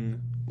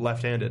being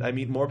left-handed. I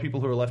meet more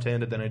people who are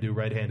left-handed than I do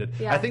right-handed.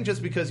 Yeah. I think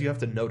just because you have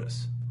to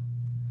notice.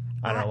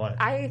 I don't know why.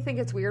 I think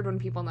it's weird when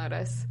people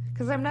notice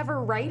because I'm never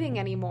writing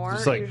anymore.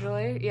 Just like,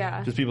 usually,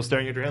 yeah. Just people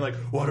staring at your hand, like,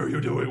 "What are you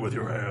doing with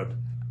your hand?"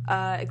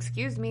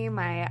 Excuse me,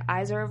 my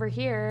eyes are over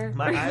here.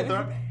 My eyes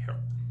are over here.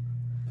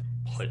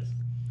 Please.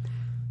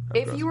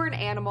 If you were an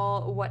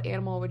animal, what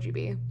animal would you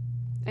be?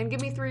 And give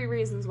me 3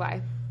 reasons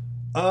why.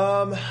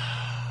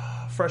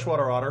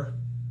 Freshwater otter.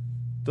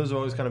 Those have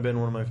always kind of been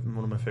one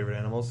of my favorite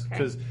animals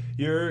because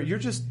you're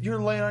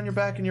laying on your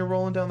back and you're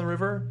rolling down the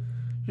river.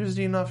 You're just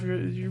eating off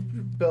your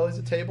belly's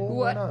a table.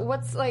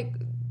 What's like?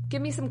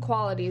 Give me some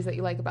qualities that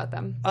you like about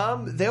them.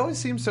 They always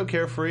seem so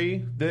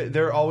carefree.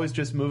 They're always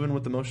just moving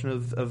with the motion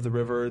of the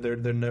river.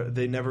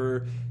 They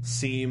never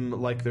seem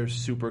like they're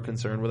super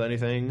concerned with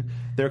anything.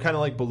 They're kind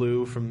of like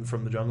Baloo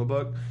from the Jungle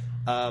Book.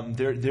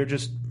 They're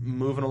just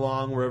moving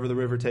along wherever the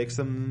river takes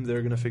them.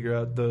 They're going to figure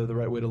out the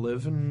right way to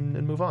live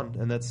and move on.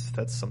 And that's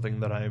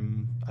something that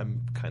I'm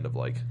kind of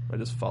like. I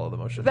just follow the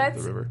motion of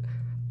the river.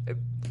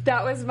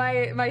 That was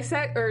my not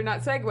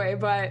segue,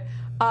 but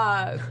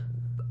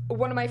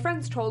one of my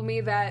friends told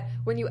me that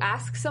when you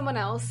ask someone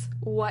else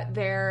what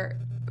their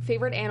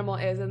favorite animal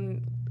is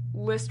and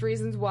list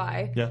reasons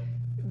why,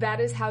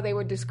 that is how they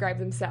would describe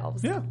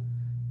themselves. Yeah.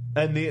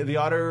 And the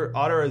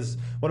otter is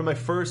one of my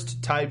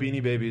first Thai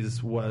Beanie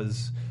Babies.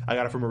 I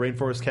got it from a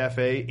Rainforest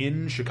Cafe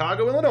in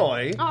Chicago,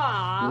 Illinois.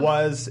 Aww.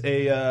 Was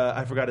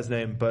I forgot his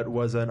name, but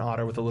was an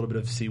otter with a little bit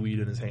of seaweed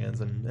in his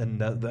hands, and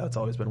that's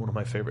always been one of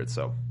my favorites.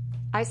 So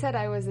I said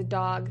I was a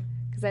dog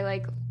because I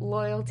like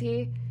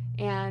loyalty,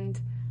 and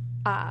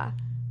I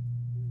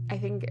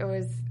think it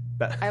was.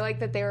 I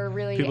like that they were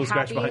really people happy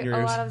scratch behind your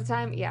ears a lot of the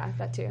time. Yeah,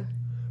 that too.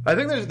 I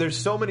think there's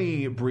so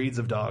many breeds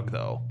of dog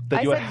though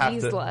that I you said have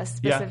Vizsla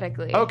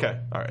specifically. Yeah? Okay,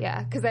 all right.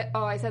 Yeah, because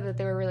I said that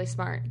they were really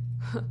smart.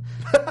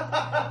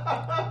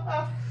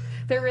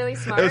 They're really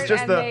smart,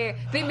 and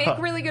they make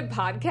really good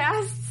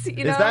podcasts.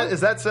 You know?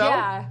 Is that so?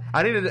 Yeah.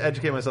 I need to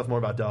educate myself more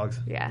about dogs.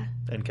 Yeah.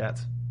 And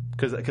cats,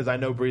 because I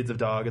know breeds of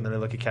dog, and then I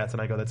look at cats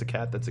and I go, "That's a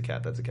cat. That's a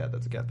cat. That's a cat.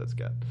 That's a cat. That's a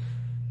cat."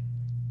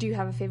 Do you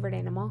have a favorite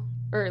animal,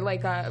 or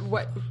like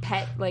what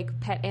pet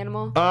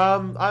animal?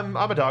 I'm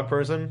a dog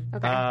person.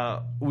 Okay.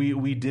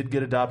 We did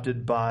get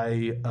adopted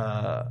by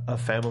a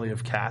family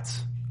of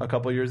cats a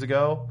couple years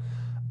ago.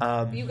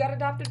 You got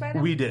adopted by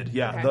them? We did,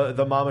 yeah. Okay.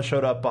 The mama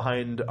showed up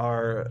behind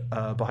our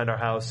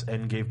house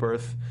and gave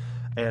birth,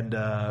 and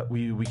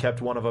we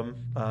kept one of them.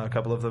 A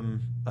couple of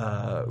them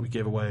we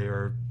gave away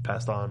or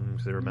passed on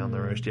because they were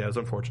malnourished. Yeah, it was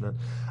unfortunate.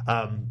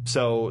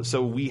 So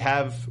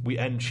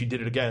and she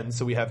did it again.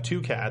 So we have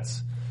 2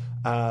 cats,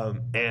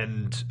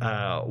 and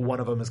one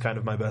of them is kind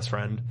of my best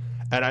friend.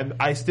 And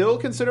I still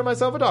consider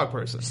myself a dog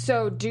person.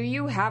 So do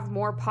you have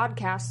more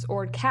podcasts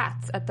or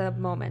cats at the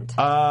moment?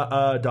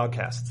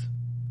 Dogcasts.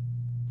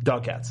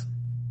 Dog cats.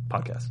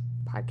 Podcasts.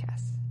 Okay.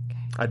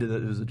 I did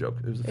it. It was a joke.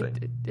 It was a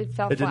thing. It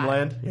fell It flat. didn't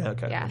land? Yeah,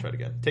 okay. Yeah. I'll try it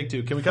again. Take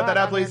 2. Can we cut Flat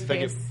that out, on please? your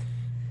Thank face.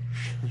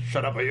 you.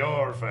 Shut up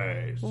your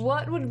face.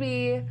 What would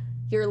be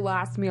your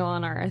last meal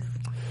on Earth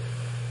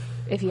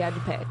if you had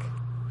to pick?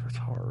 That's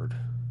hard.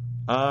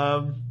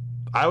 I'm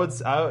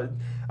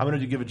going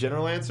to give a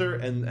general answer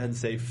and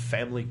say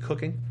family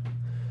cooking.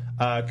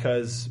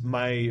 Because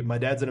my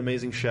dad's an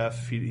amazing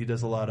chef. He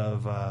does a lot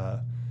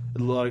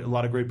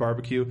of great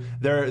barbecue.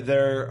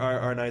 There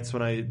are nights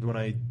when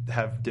I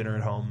have dinner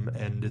at home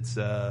and it's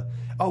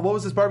what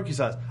was this barbecue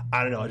sauce?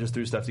 I don't know. I just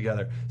threw stuff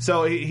together.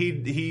 So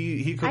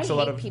he cooks a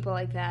lot of people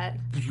like that.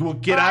 Well,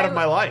 get out of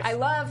my life. I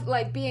love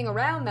like being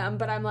around them,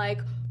 but I'm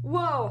like,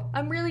 whoa,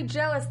 I'm really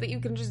jealous that you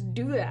can just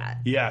do that.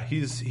 Yeah,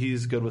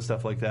 he's good with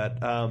stuff like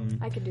that.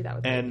 I could do that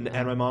with and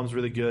my mom's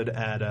really good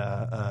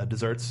at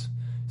desserts.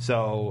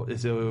 So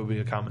it will be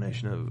a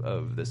combination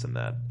of this and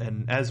that,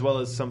 and as well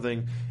as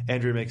something.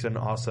 Andrea makes an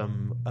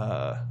awesome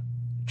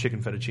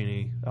chicken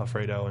fettuccine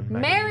Alfredo and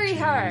macaroni marry and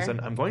cheese, her. and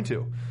I'm going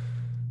to.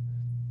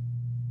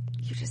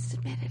 You just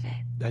admitted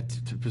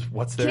it.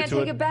 What's there Can't to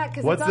take it back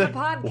because it's on a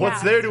podcast.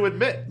 What's there to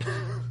admit?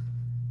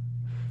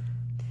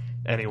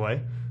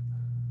 Anyway,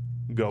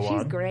 go on.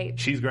 She's great.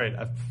 She's great.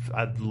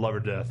 I'd love her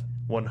to death.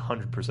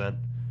 100%.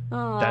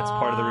 That's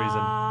part of the reason.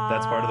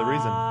 That's part of the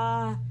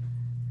reason.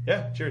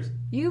 Yeah, cheers.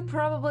 You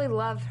probably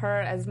love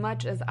her as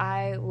much as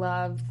I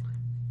love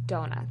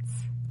donuts.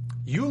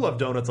 You love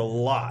donuts a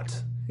lot.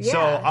 Yeah. So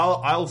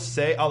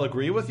I'll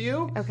agree with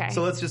you. Okay.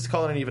 So let's just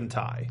call it an even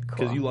tie.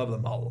 Because Cool. you love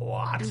them a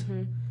lot.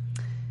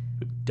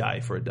 Die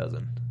for a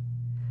dozen.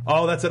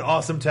 Oh, that's an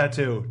awesome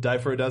tattoo. Die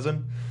for a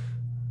dozen.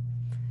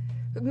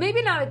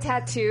 Maybe not a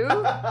tattoo,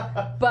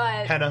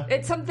 but Henna.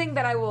 it's something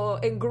that I will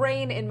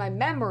ingrain in my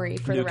memory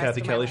for the New rest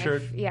Kathy of Kelly my life.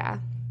 shirt? Yeah.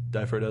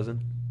 Die for a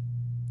dozen.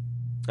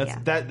 Yeah.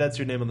 That's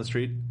your name on the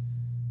street?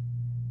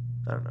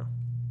 I don't know.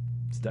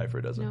 It's Die for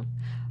a dozen. No.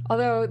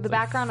 Although the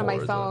background on my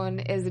Forza. phone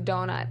is a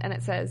donut, and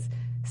it says,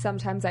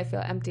 "Sometimes I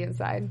feel empty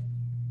inside."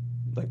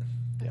 Like,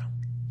 yeah.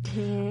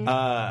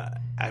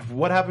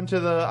 What happened to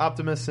the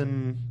Optimus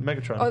and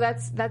Megatron? Oh,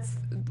 that's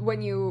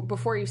when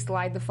before you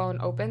slide the phone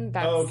open.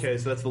 That's, Oh, okay,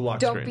 so that's the lock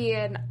Don't screen. be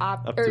an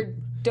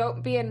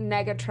don't be a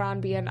Negatron.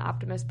 Be an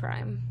Optimus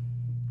Prime.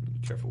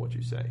 Be careful what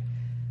you say.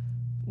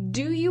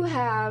 Do you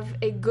have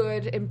a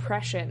good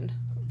impression?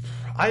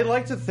 I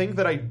like to think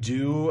that I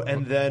do,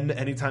 and then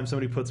anytime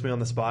somebody puts me on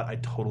the spot, I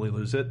totally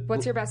lose it.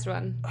 What's your best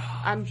one?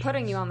 I'm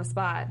putting you on the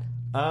spot.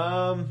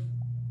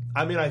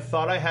 I mean, I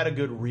thought I had a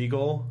good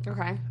Regal,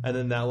 Okay. and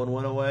then that one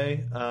went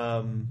away.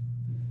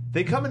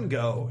 They come and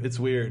go. It's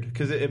weird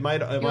because it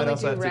might only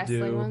also do have to do.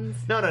 wrestling ones?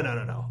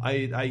 No.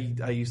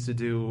 I used to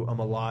do them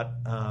a lot.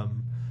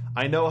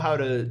 I know how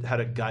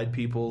to guide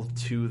people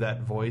to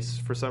that voice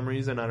for some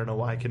reason. I don't know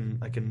why. I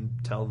can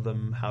tell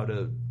them how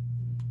to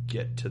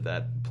get to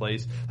that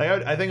place.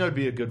 Like I think I would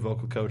be a good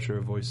vocal coach or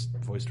a voice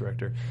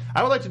director.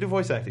 I would like to do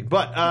voice acting,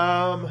 but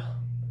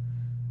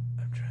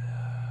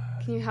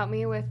Can you help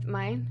me with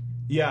mine?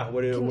 yeah.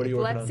 What are you working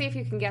on? Let's see if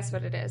you can guess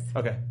what it is.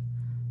 Okay.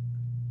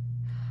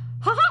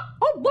 Haha!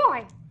 Oh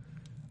boy!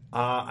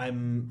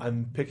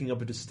 I'm picking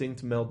up a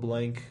distinct Mel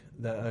Blanc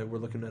that we're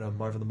looking at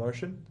Marvin the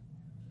Martian.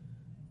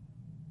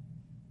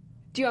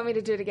 Do you want me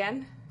to do it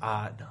again?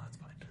 No, that's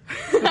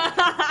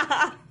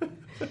fine.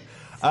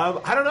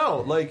 I don't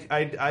know. Like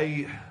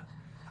I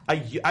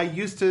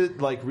used to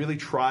like really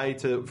try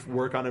to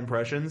work on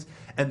impressions,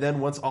 and then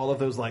once all of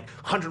those like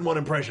 101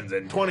 impressions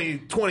and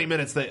 20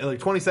 minutes, like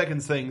 20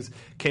 seconds things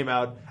came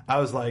out, I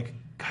was like,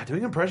 God,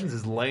 doing impressions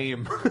is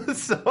lame.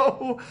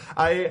 So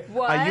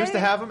I used to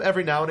have them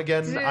every now and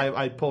again.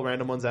 I pull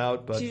random ones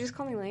out, but Did you just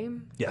call me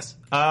lame? yes.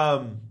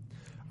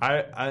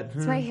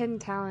 It's my hidden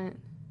talent.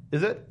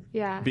 Is it?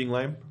 Yeah. Being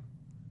lame?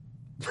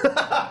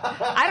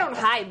 I don't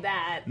hide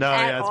that. No,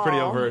 at yeah, it's pretty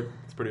all. overt.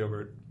 It's pretty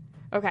overt.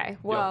 Okay,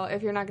 well,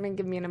 if you're not going to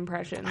give me an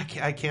impression,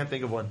 I can't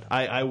think of one.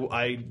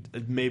 I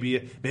maybe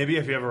if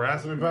you ever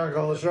ask me back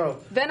on the show,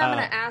 then I'm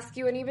going to ask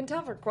you an even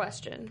tougher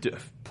question.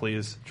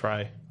 Please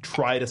try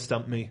to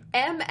stump me.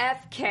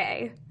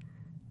 MFK,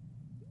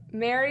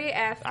 Mary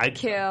F.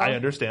 Kill. I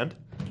understand.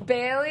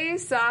 Bailey,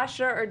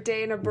 Sasha, or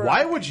Dana Brooke?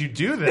 Why would you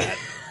do that?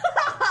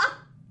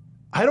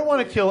 I don't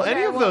want to kill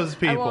any of those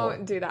people. I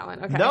won't do that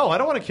one. Okay. No, I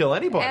don't want to kill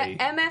anybody.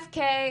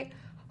 MFK,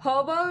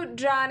 Hobo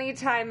Johnny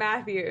Ty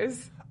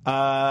Matthews.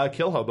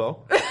 Kill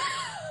Hobo.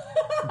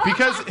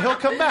 Because he'll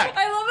come back.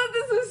 I love that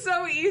this is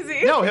so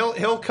easy. No,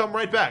 he'll come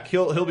right back.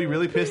 He'll be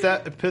really pissed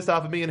off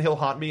at me, and he'll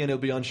haunt me, and he'll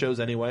be on shows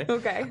anyway.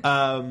 Okay.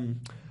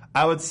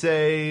 I would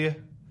say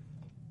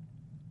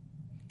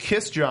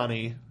kiss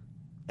Johnny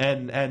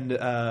and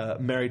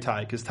marry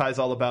Ty, because Ty's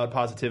all about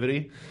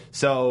positivity.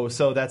 So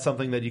that's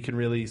something that you can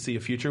really see a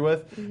future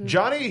with. Mm-hmm.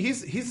 Johnny,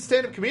 he's a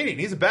stand-up comedian.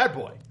 He's a bad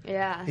boy.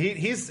 Yeah.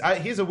 He's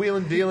a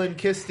wheeling, dealing,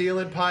 kiss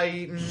stealing, pie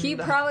eating. He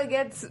probably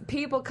gets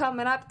people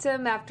coming up to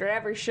him after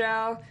every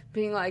show,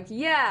 being like,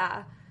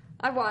 "Yeah,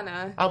 I'm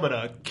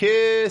gonna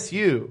kiss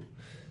you."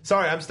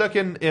 Sorry, I'm stuck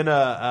in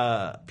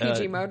a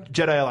PG mode.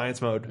 Jedi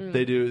Alliance mode. Mm.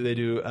 They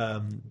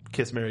do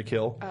kiss, marry,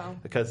 kill. Oh.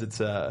 Because it's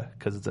a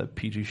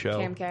PG show.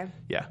 KMK.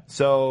 Yeah.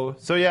 So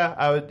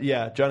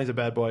yeah, Johnny's a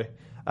bad boy.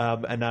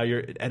 And now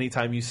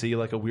anytime you see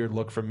like a weird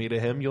look from me to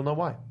him, you'll know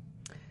why.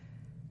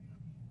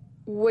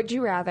 Would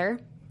you rather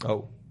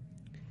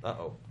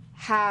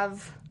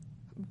have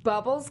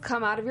bubbles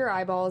come out of your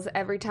eyeballs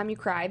every time you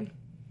cried,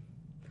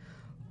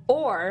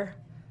 or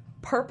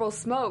purple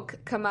smoke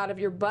come out of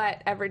your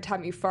butt every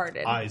time you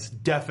farted? Eyes.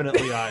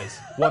 Definitely eyes.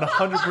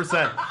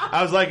 100%.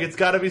 I was like, it's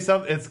got to be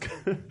something. It's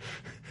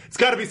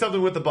got to be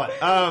something with the butt.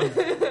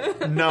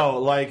 No,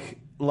 like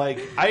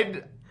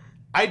I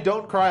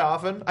don't cry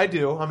often. I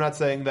do. I'm not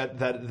saying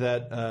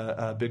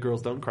that big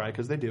girls don't cry,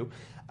 because they do.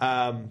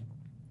 But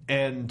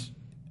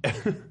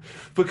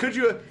could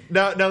you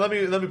now let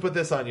me put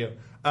this on you.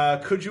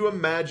 Could you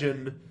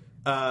imagine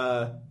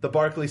the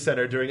Barclays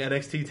Center during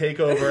NXT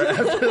TakeOver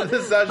after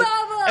the session?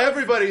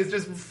 Everybody is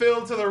just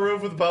filled to the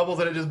roof with bubbles,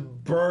 and it just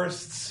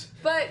bursts.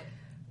 But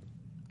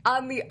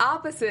on the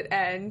opposite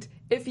end,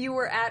 if you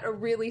were at a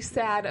really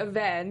sad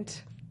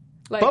event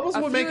Like, Bubbles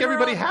a would make funeral,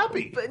 everybody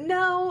happy. But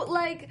no,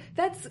 like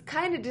that's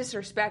kind of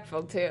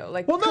disrespectful too.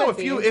 Like, Well, no, could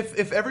be.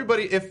 if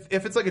everybody if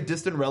it's like a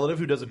distant relative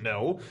who doesn't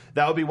know,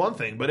 that would be one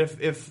thing. But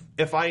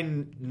if I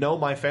know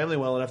my family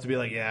well enough to be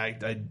like, yeah,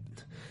 I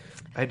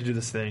had to do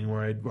this thing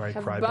where I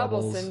Have cry bubble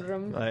bubbles.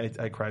 syndrome.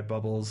 I cry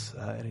bubbles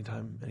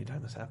anytime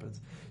this happens.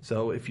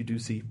 So if you do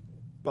see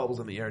bubbles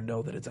in the air,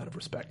 know that it's out of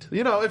respect.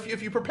 You know,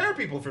 if you prepare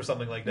people for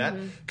something like that,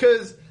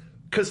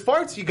 because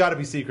farts you got to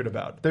be secret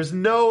about. There's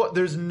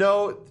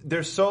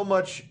so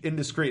much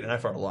indiscreet, and I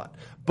fart a lot.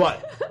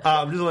 But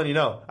I'm just letting you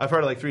know, I've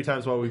farted like 3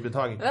 times while we've been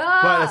talking.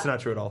 But that's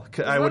not true at all.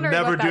 I would wondering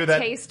never what do that that.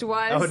 taste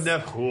was. I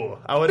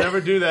would never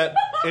do that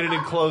in an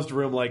enclosed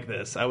room like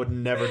this. I would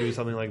never do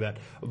something like that.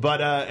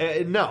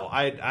 But no,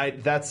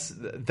 that's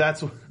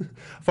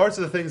farts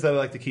are the things that I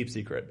like to keep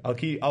secret.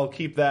 I'll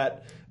keep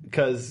that.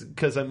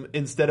 Because I'm,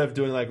 instead of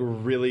doing like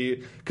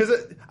really, because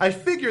I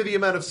figure the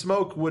amount of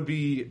smoke would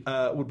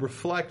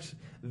reflect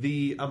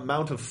the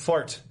amount of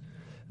fart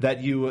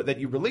that you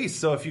release.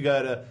 So if you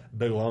got a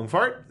big long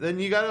fart, then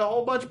you got a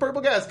whole bunch of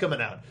purple gas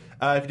coming out.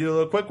 If you do a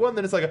little quick one,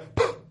 then it's like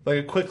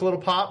a quick little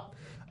pop.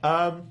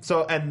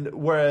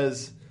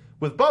 Whereas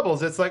with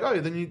bubbles, it's like, oh,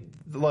 then you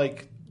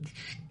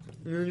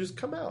just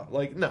come out.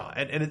 Like, no,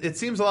 and it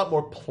seems a lot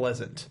more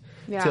pleasant.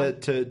 Yeah.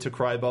 To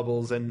cry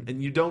bubbles,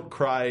 and you don't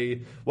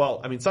cry.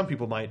 Well, I mean, some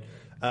people might.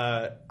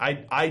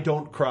 I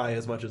don't cry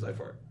as much as I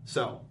fart,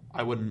 so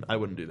I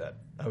wouldn't do that.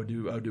 I would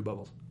do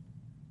bubbles.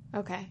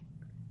 Okay,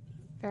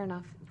 fair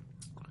enough.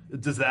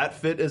 Does that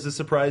fit as a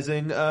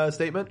surprising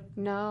statement?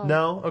 No.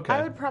 No? Okay.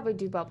 I would probably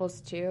do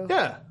bubbles too.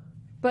 Yeah,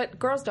 But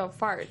girls don't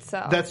fart,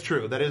 so that's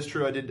true. That is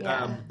true. I did.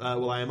 Yeah.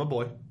 Well, I am a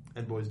boy,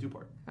 and boys do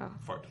fart. Oh,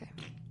 Fart. okay.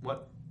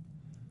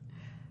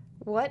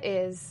 What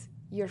is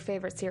your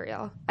favorite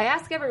cereal? I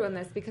ask everyone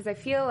this because I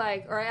feel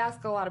like, or I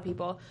ask a lot of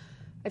people,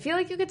 I feel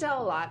like you could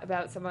tell a lot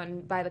about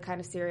someone by the kind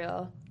of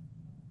cereal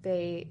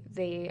they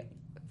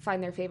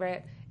find their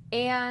favorite.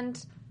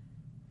 And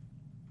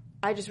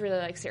I just really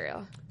like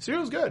cereal.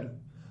 Cereal's good.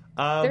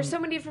 There's so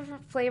many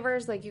different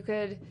flavors. Like you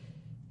could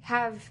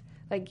have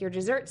like your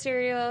dessert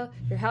cereal,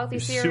 your healthy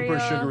cereal. Super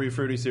sugary,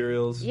 fruity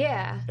cereals.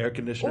 Yeah. Air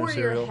conditioner or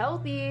cereal. your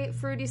healthy,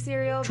 fruity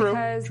cereal True,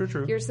 because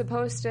true. you're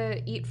supposed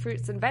to eat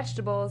fruits and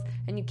vegetables,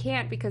 and you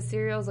can't because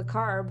cereal's a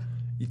carb.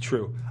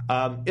 True.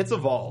 It's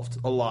evolved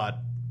a lot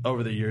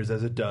over the years,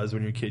 as it does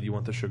when you're a kid. You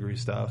want the sugary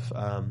stuff.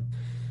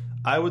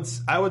 I would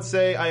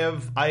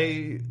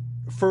say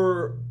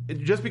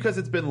just because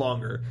it's been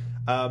longer.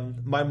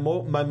 My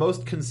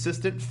most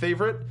consistent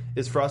favorite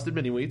is Frosted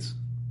Mini Wheats.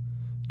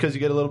 Because you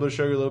get a little bit of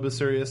sugar, a little bit of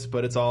serious,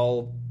 but it's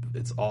all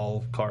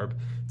carb.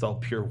 It's all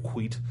pure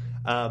wheat.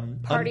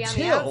 Party on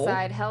the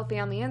outside, healthy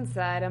on the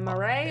inside. Am I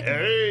right?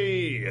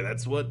 Hey,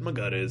 that's what my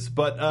gut is.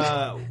 But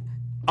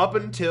up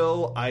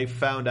until I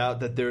found out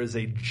that there is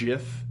a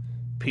Jif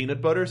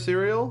peanut butter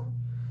cereal,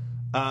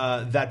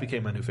 that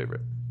became my new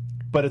favorite.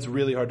 But it's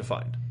really hard to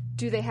find.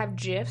 Do they have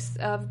GIFs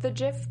of the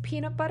Jif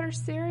peanut butter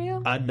cereal?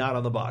 Not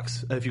on the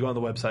box. If you go on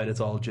the website, it's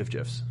all Jif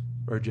GIFs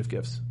or Jif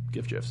GIFs.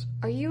 GIF GIFs.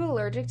 Are you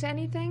allergic to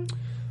anything?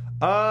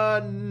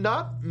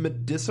 Not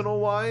medicinal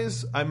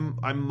wise. I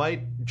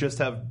might just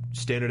have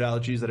standard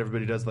allergies that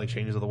everybody does, like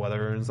changes of the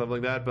weather and stuff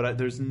like that. But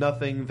there's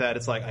nothing that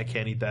it's like I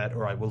can't eat that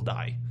or I will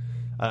die.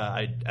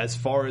 As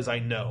far as I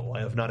know, I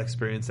have not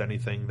experienced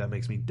anything that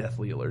makes me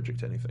deathly allergic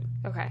to anything.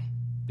 Okay.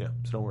 Yeah,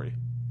 so don't worry.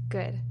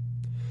 Good.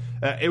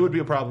 It would be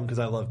a problem because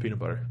I love peanut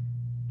butter.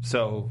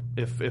 So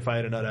if I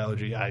had a nut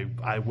allergy,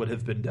 I would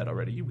have been dead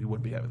already. We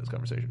wouldn't be having this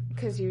conversation.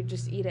 Because you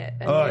just eat it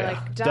and Oh, you're yeah.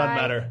 like, die Doesn't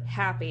matter.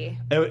 happy.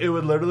 It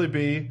would literally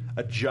be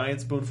a giant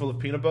spoonful of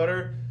peanut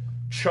butter,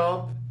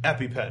 chomp,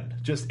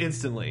 EpiPen, just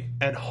instantly,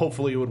 and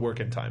hopefully it would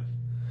work in time.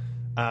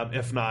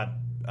 If not,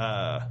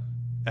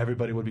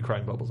 everybody would be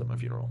crying bubbles at my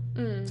funeral.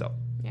 So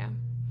Yeah.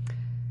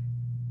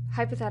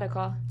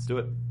 Hypothetical. let's do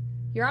it.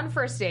 You're on a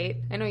first date.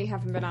 I know you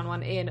haven't been on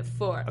one in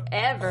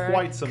forever.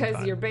 Quite some Because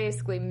time. you're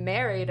basically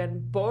married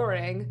and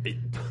boring.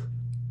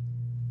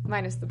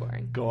 Minus the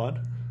boring. Go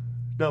on.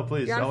 No,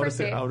 please. You're on I want to first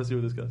see. date. I want to see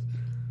where this goes.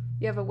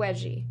 You have a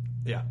wedgie.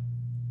 Yeah.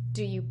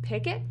 Do you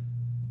pick it?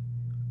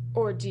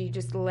 Or do you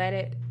just let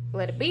it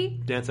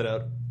be? Dance it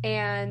out.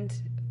 And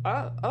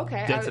oh,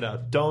 okay. Dance it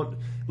out. Don't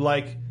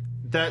like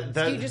that.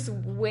 Do you just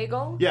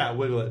wiggle? Yeah,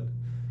 wiggle it.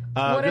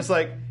 What Just if-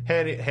 like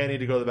handy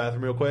to go to the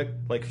bathroom real quick,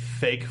 like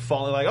fake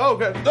falling, like oh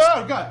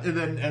god,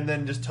 and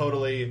then just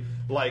totally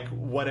like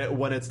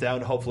when it's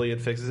down, hopefully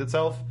it fixes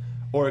itself,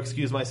 or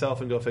excuse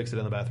myself and go fix it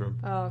in the bathroom.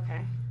 Oh,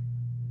 okay.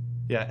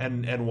 Yeah,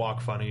 and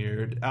walk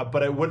funny,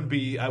 but I wouldn't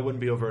be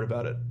overt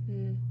about it.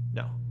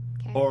 No,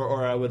 Okay.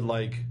 or I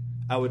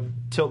would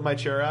tilt my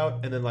chair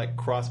out and then like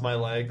cross my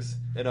legs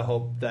in a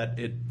hope that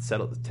it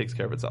takes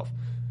care of itself.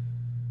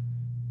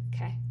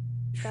 Okay.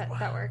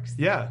 That works.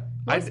 Yeah.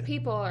 Most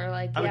people are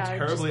like, I'm yeah, a just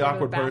terribly go to the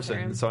awkward bathroom.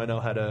 person, so I know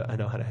how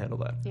to handle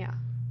that. Yeah.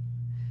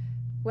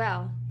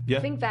 Well, Yeah.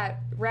 I think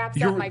that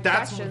wraps up my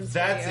questions.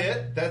 That's for you.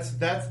 it.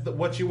 That's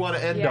what you want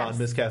to end Yes. on,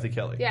 Miss Kathy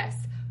Kelly. Yes,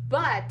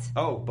 but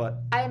Oh,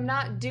 but I am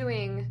not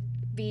doing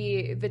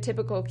the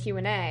typical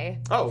Q&A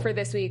Oh. for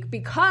this week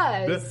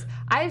because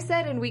I've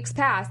said in weeks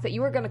past that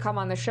you were going to come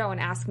on the show and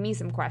ask me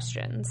some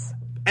questions.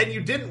 And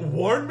you didn't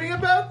warn me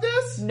about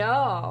this?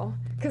 No,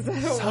 because I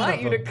don't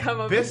want you to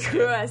come up with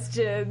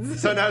questions.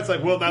 So now it's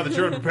like, well, now that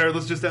you're unprepared,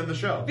 let's just end the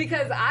show.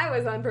 Because I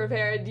was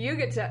unprepared, you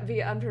get to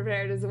be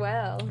unprepared as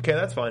well. Okay,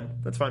 that's fine.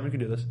 That's fine. We can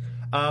do this.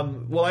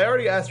 Well, I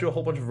already asked you a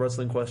whole bunch of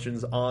wrestling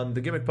questions on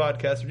the Gimmick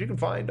Podcast, which you can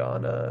find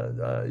on,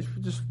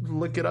 just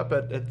look it up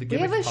at the Gimmick Pod.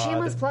 We have a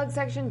shameless plug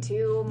section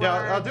too, Mark.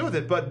 Yeah, I'll deal with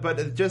it.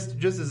 But just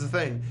as a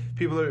thing,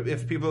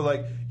 if people are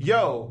like,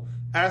 yo,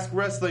 ask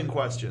wrestling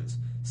questions.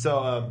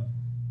 So,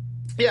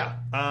 yeah,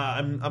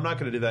 I'm not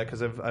going to do that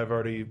because I've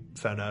already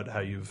found out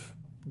how you've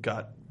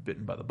got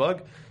bitten by the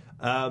bug.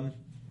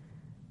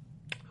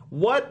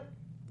 What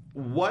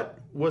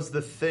was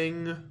the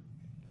thing?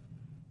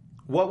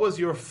 What was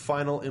your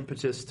final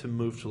impetus to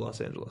move to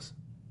Los Angeles?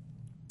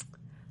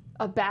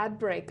 A bad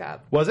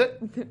breakup. Was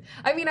it?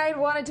 I mean, I had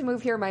wanted to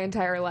move here my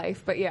entire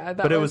life, but yeah,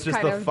 But it was just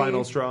the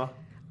final straw.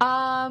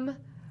 Like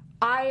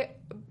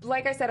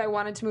I said, I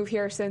wanted to move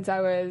here since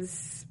I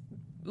was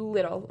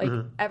little. Like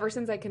ever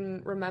since I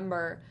can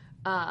remember.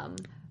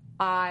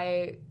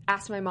 I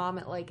asked my mom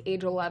at like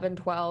age 11,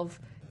 12,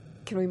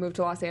 can we move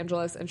to Los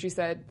Angeles? And she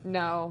said,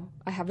 no,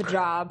 I have a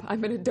job.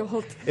 I'm an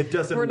adult. It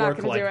doesn't We're not work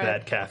gonna like do it.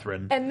 that,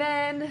 Catherine. And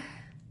then,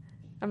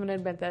 I'm going to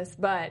admit this,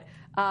 but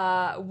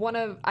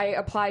I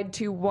applied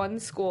to one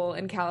school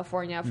in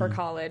California for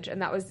college,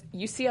 and that was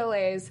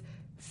UCLA's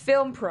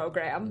film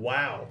program.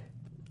 Wow.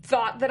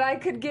 Thought that I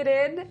could get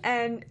in,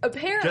 and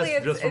apparently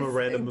Just from a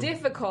random it's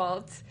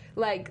difficult.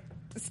 Like,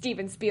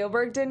 Steven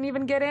Spielberg didn't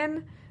even get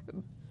in.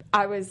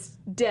 I was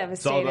devastated.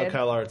 It's all about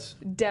Kyle Arts.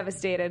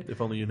 Devastated.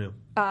 If only you knew.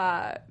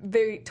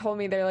 They told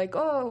me, they're like,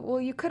 oh, well,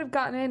 you could have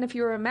gotten in if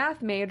you were a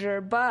math major,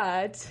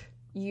 but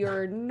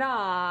you're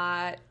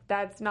not.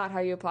 That's not how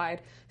you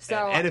applied. So,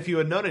 And if you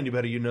had known any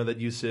better, you know that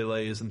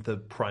UCLA isn't the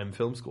prime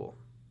film school.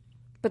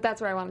 But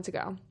that's where I wanted to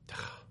go.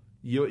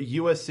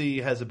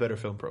 USC has a better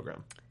film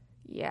program.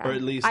 Yeah. Or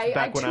at least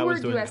back when I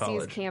was doing USC's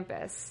college.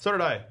 campus. So did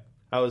I.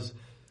 I was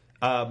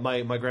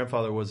my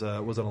grandfather was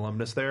an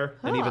alumnus there,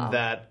 and even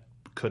that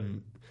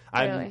couldn't.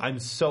 Really? I'm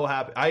so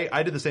happy.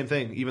 I did the same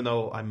thing, even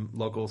though I'm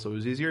local, so it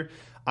was easier.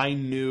 I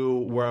knew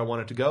where I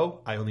wanted to go.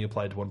 I only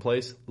applied to one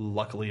place.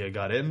 Luckily, I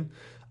got in.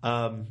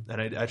 And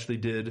I actually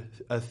did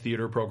a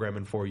theater program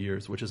in 4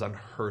 years, which is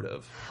unheard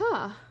of.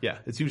 Huh. Yeah,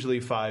 it's usually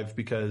 5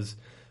 because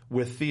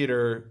with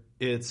theater,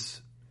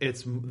 it's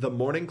the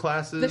morning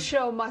classes. The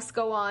show must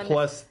go on.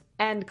 Plus,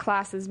 and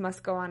classes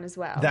must go on as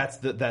well. that's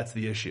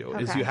the issue.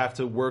 Is Okay. you have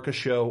to work a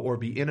show or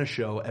be in a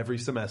show every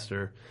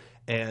semester.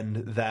 And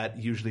that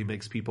usually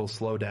makes people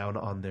slow down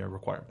on their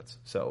requirements.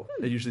 So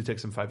it usually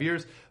takes them 5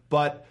 years.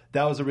 But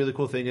that was a really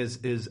cool thing is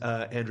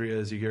Andrea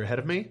is a year ahead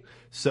of me.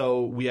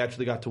 So we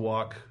actually got to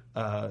walk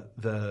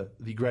the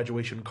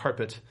graduation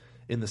carpet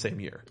in the same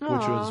year,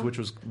 which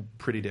was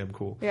pretty damn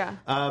cool. Yeah.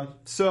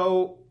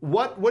 So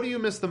what do you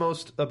miss the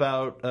most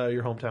about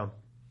your hometown?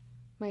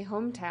 My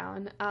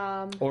hometown.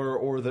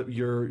 Or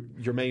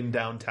your main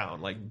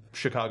downtown, like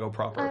Chicago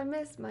proper? I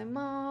miss my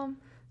mom.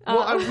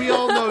 Well, we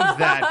all know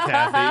that,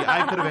 Kathy.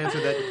 I could have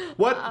answered that.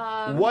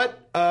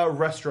 What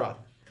restaurant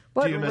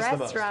do you miss the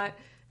most?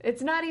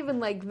 It's not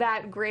even like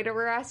that great of a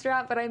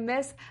restaurant, but I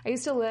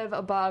used to live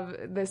above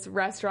this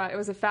restaurant. It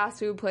was a fast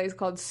food place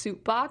called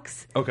Soup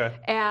Box. Okay.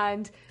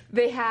 And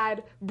they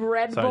had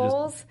bread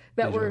bowls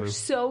that were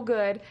so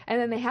good. And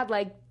then they had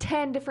like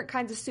 10 different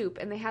kinds of soup.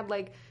 And they had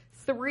like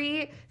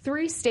three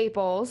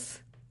staples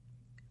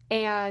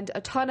and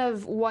a ton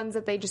of ones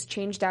that they just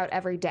changed out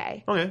every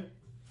day. Okay.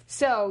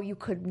 So you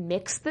could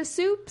mix the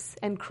soups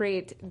and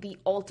create the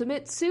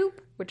ultimate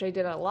soup, which I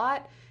did a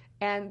lot.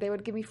 And they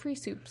would give me free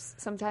soups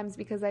sometimes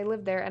because I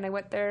lived there and I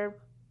went there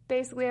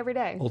basically every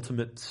day.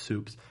 Ultimate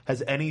soups.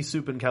 Has any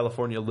soup in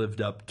California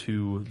lived up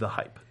to the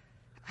hype?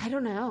 I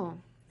don't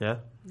know. Yeah?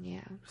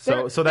 Yeah.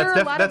 So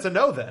that's a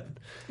no then.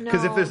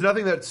 Because if there's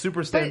nothing that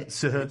super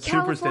stands out.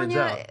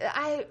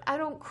 I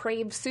don't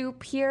crave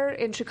soup here.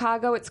 In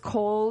Chicago, it's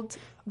cold.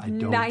 I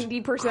don't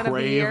 90% of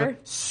the year. crave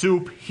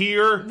soup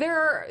here.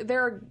 There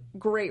are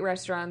great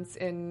restaurants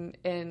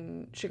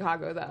in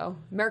Chicago, though.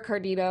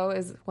 Mercardito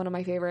is one of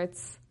my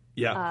favorites.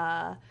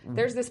 Yeah.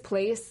 There's this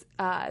place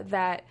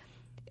that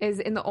is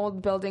in the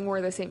old building where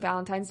the St.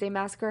 Valentine's Day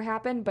Massacre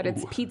happened, but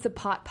it's pizza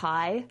pot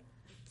pie.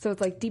 So it's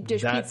like deep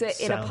dish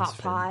pizza in a pot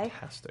pie.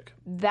 Fantastic.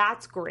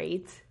 That's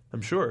great.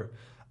 I'm sure.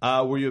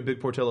 Were you a big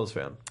Portillo's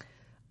fan?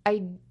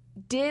 I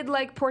did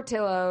like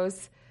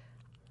Portillo's.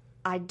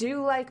 I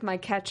do like my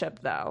ketchup,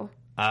 though.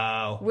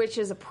 Oh. Which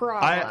is a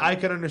problem. I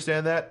can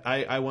understand that.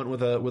 I went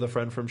with a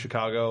friend from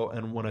Chicago,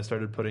 and when I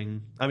started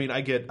putting,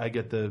 I get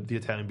the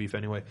Italian beef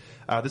anyway.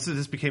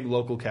 This became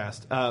local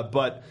cast,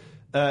 but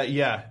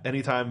yeah,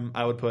 anytime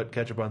I would put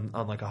ketchup on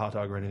like a hot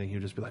dog or anything, he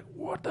would just be like,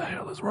 "What the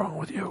hell is wrong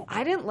with you?"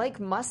 I didn't like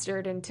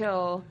mustard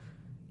until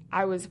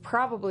I was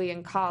probably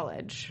in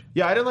college.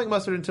 Yeah, I didn't like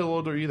mustard until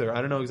older either.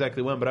 I don't know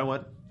exactly when, but I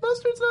went,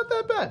 mustard's not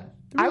that bad.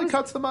 It really was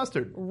cuts the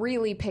mustard.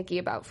 really picky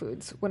about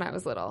foods when I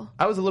was little.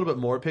 I was a little bit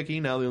more picky.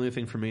 Now the only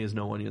thing for me is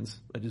no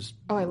onions.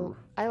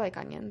 I like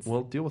onions.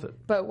 Well, deal with it.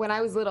 But when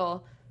I was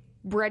little,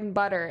 bread and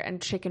butter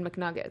and chicken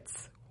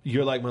McNuggets.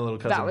 You're like my little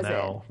cousin That was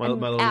now. it. My And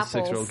little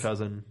apples. 6-year-old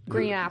cousin.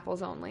 Green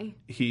apples only.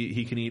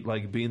 He can eat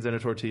like beans in a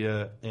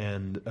tortilla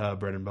and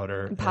bread and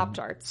butter. And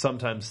Pop-Tarts.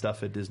 Sometimes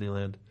stuff at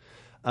Disneyland.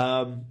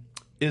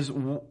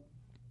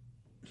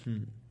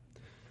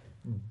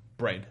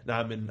 Brain. Now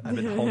I'm in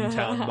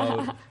hometown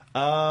mode.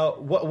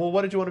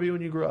 What did you want to be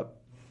when you grew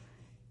up?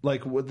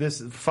 Like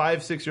this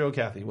 5-6-year-old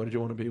Kathy. What did you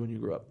want to be when you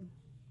grew up?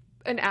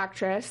 An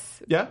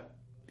actress. Yeah.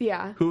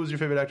 Yeah. Who was your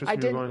favorite actress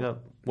when you were didn't- growing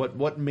up?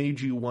 What made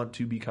you want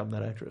to become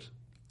that actress?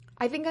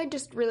 I think I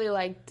just really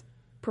liked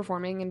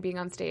performing and being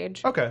on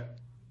stage. Okay.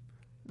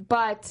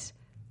 But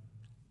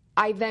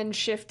I then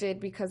shifted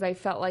because I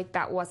felt like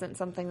that wasn't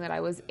something that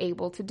I was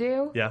able to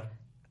do. Yeah.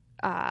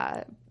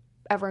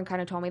 Everyone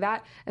kind of told me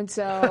that. And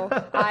so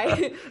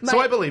I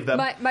believe them.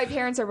 My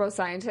parents are both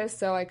scientists,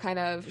 so I kind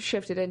of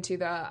shifted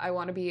into I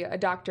want to be a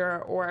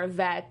doctor or a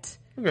vet.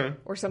 Okay.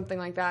 Or something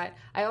like that.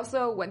 I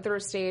also went through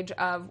a stage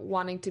of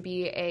wanting to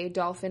be a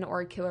dolphin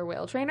or a killer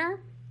whale trainer.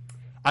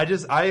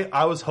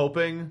 I was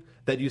hoping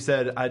that you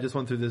said I just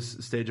went through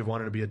this stage of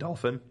wanting to be a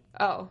dolphin.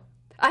 Oh.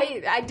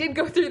 I did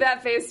go through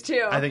that phase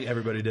too. I think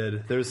everybody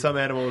did. There's some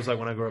animals like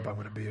when I grow up I'm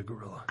going to be a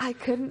gorilla. I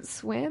couldn't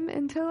swim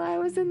until I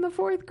was in the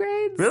 4th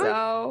grade. Really?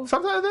 So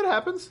Sometimes that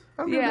happens.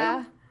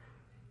 yeah.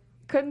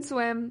 Couldn't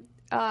swim.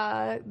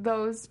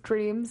 Those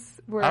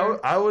dreams were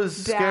I was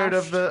scared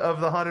of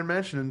dashed. the Haunted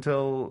Mansion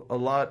until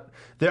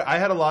I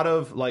had a lot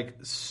of like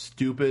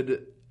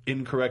stupid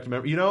incorrect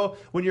memory. You know,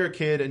 when you're a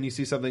kid and you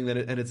see something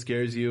and it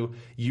scares you,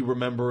 you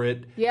remember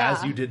it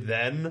as you did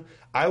then.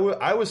 I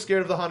was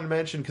scared of the Haunted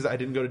Mansion because I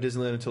didn't go to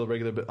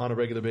Disneyland on a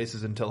regular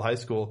basis until high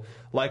school.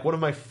 Like one of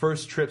my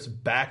first trips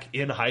back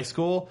in high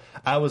school,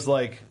 I was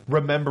like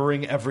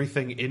remembering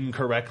everything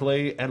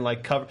incorrectly and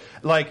like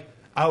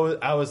I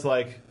was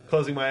like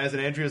closing my eyes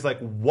and Andrea's like,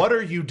 "What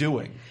are you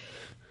doing?"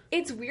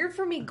 It's weird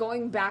for me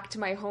going back to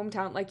my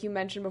hometown, like you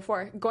mentioned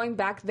before. Going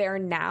back there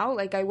now,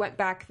 like I went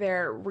back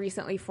there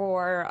recently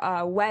for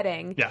a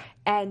wedding,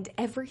 and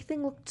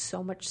everything looked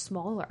so much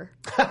smaller.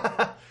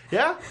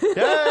 Yeah,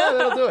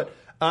 that'll do it.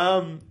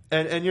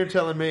 And you're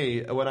telling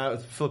me when I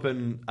was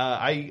flipping,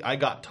 I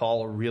got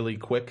tall really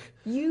quick.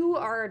 You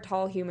are a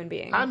tall human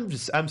being. I'm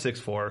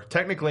 6'4".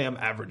 Technically, I'm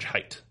average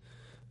height.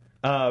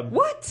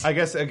 What? I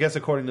guess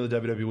according to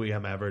the WWE,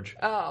 I'm average.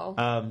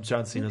 Oh.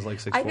 John Cena's like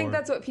 6'4". I think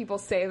that's what people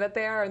say that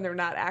they are, and they're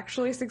not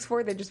actually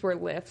 6'4". They just wear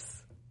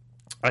lifts.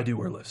 I do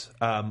wear lifts.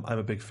 I'm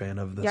a big fan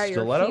of the Yeah,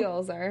 stiletto. your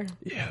heels are.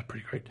 Yeah,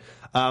 pretty great.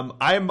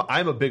 I'm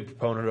a big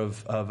proponent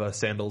of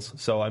sandals,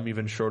 so I'm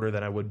even shorter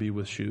than I would be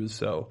with shoes.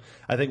 So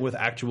I think with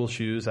actual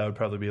shoes, I would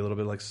probably be a little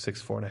bit like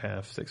 6'4.5",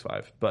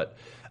 6'5". But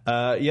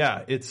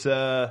yeah, it's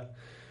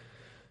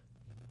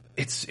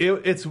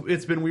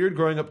been weird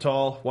growing up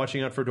tall,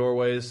 watching out for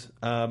doorways.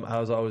 I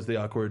was always the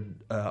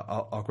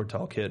awkward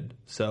tall kid.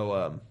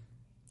 So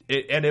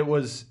it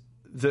was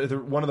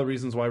one of the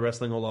reasons why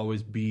wrestling will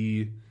always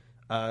be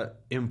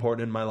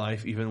important in my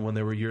life, even when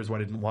there were years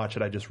when I didn't watch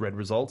it, I just read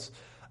results.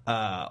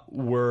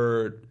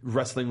 Where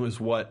wrestling was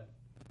what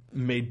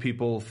made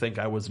people think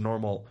I was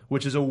normal,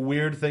 which is a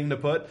weird thing to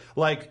put.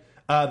 Like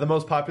the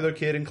most popular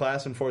kid in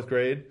class in 4th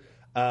grade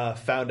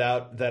found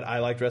out that I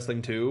liked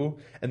wrestling too,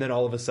 and then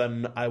all of a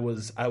sudden I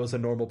was a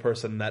normal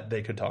person that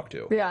they could talk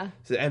to. Yeah.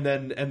 And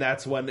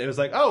that's when it was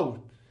like, oh,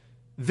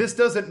 this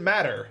doesn't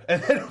matter.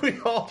 And then we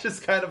all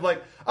just kind of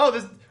like, oh,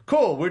 this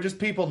cool, we're just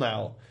people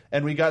now.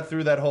 And we got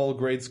through that whole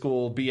grade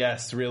school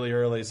BS really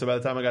early. So by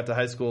the time I got to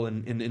high school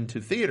and into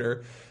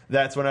theater,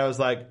 that's when I was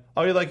like,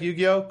 oh, you like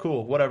Yu-Gi-Oh?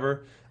 Cool,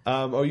 whatever.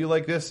 Oh, you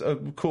like this?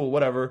 Cool,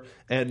 whatever.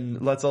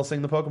 And let's all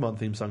sing the Pokemon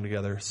theme song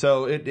together.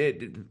 So I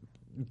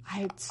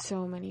had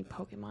so many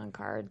Pokemon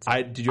cards.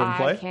 Did you ever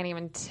play? I can't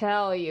even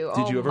tell you.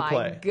 Did you ever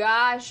play? Oh my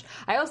gosh.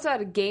 I also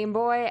had a Game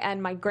Boy,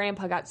 and my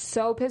grandpa got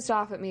so pissed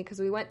off at me because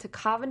we went to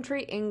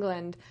Coventry,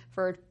 England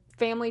for a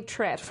family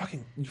trip.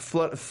 Fucking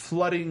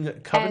flooding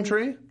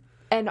Coventry?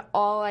 And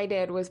all I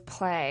did was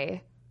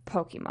play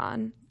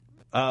Pokemon.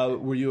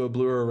 Were you a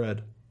blue or a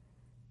red?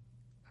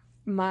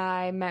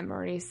 My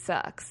memory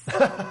sucks.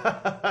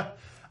 I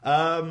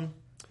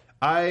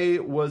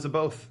was a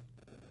both.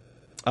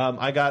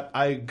 I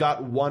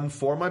got one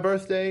for my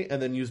birthday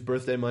and then used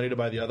birthday money to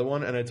buy the other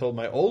one. And I told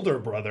my older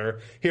brother,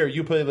 here,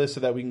 you play this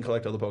so that we can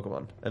collect all the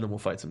Pokemon. And then we'll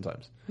fight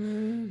sometimes.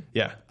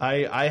 Yeah,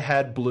 I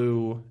had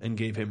blue and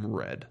gave him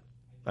red.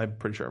 I'm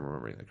pretty sure I'm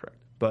remembering that correct.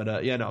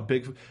 But yeah, no,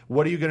 big.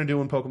 What are you going to do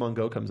when Pokemon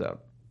Go comes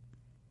out?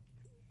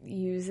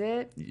 Use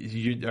it.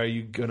 Are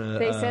you gonna?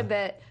 They said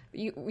that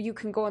you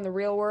can go in the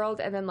real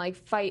world and then like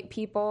fight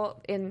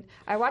people in.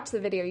 I watched the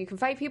video. You can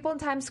fight people in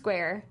Times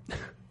Square.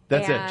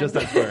 That's it. Just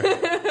Times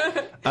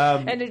Square.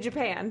 And in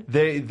Japan.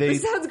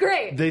 This sounds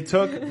great. They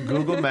took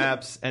Google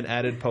Maps and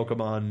added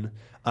Pokemon.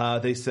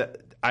 They said,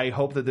 I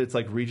hope that it's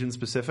like region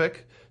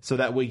specific, so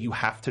that way you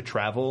have to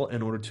travel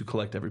in order to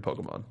collect every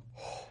Pokemon.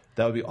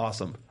 That would be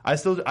awesome. I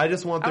just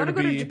want I there want to to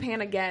go be. to Japan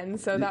again,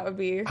 so that would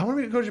be. I want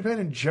to go to Japan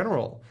in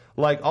general.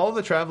 Like all of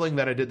the traveling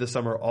that I did this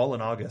summer, all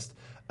in August,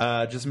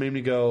 just made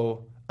me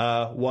go.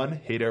 One,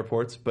 hate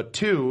airports, but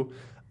two,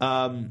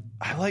 I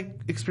like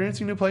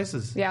experiencing new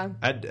places. Yeah,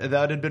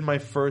 that had been my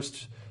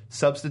first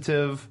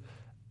substantive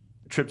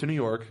trip to New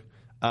York.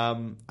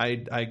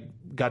 I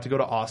got to go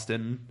to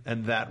Austin,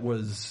 and that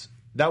was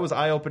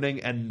eye opening,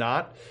 and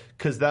not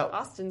because that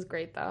Austin's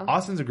great though.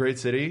 Austin's a great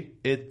city.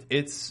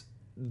 It's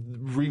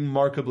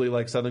remarkably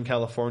like Southern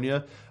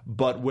California,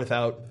 but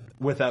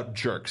without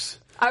jerks.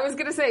 I was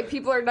gonna say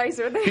people are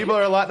nicer there. People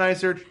are a lot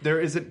nicer. There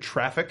isn't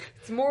traffic.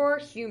 It's more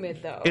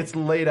humid though. It's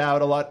laid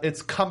out a lot.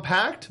 It's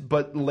compact,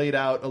 but laid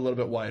out a little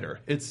bit wider.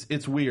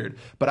 It's weird.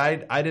 But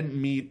I didn't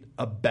meet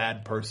a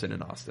bad person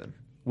in Austin,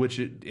 which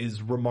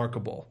is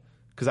remarkable.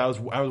 Because I was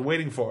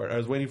waiting for it. I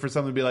was waiting for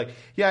someone to be like,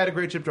 yeah, I had a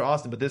great trip to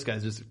Austin, but this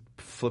guy's just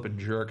flipping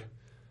jerk.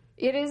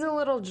 It is a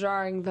little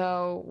jarring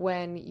though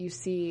when you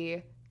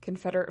see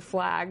Confederate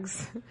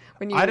flags.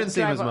 When you I didn't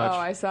see them as much. Oh,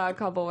 I saw a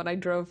couple when I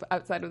drove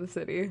outside of the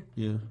city.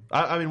 Yeah,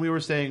 I mean, we were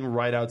staying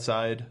right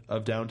outside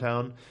of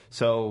downtown,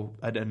 so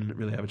I didn't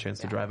really have a chance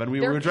to drive. And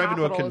we were driving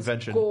to a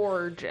convention.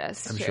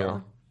 Gorgeous, I'm too.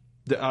 sure.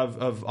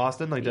 Of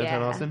Austin, like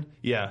downtown Austin.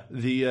 Yeah,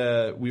 we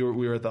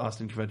were at the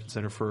Austin Convention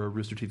Center for a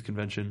Rooster Teeth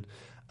convention.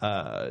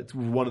 It's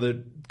one of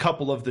the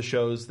couple of the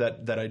shows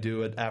that I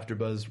do at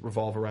AfterBuzz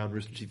revolve around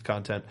Rooster Teeth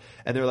content,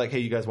 and they're like,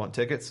 "Hey, you guys want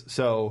tickets?"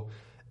 So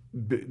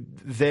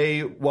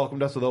they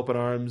welcomed us with open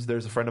arms.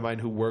 There's a friend of mine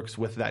who works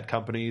with that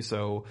company,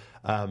 so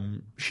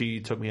she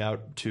took me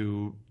out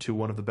to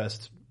one of the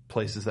best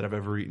places that I've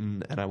ever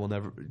eaten, and I will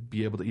never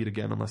be able to eat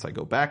again unless I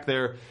go back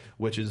there.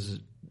 Which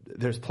is,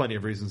 there's plenty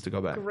of reasons to go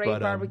back.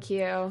 Great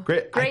barbecue.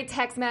 Great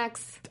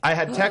Tex-Mex. I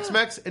had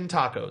Tex-Mex and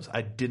tacos.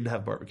 I didn't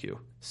have barbecue.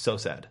 So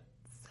sad.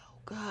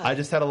 Good. I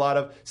just had a lot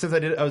of, since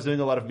I was doing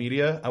a lot of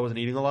media, I wasn't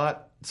eating a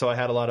lot, so I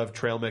had a lot of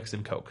trail mix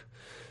and Coke.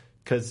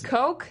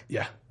 Coke?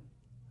 Yeah.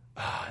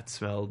 It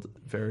smelled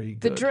very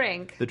good. The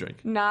drink. The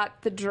drink.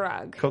 Not the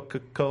drug.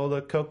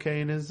 Coca-Cola,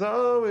 cocaine is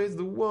always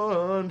the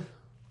one.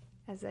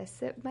 As I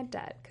sip my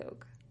Diet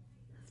Coke.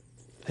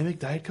 They make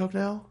Diet Coke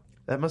now?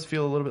 That must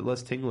feel a little bit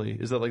less tingly.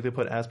 Is that like they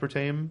put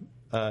aspartame?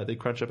 They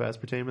crunch up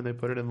aspartame and they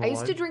put it in the I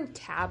used lime? to drink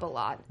Tab a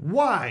lot.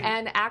 Why?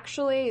 And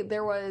actually,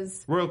 there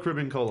was Royal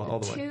Caribbean Cola all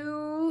the way.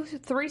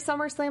 3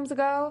 SummerSlams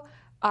ago.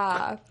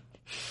 I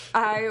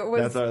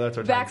was that's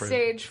our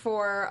backstage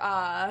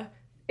for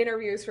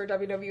interviews for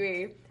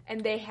WWE,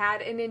 and they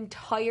had an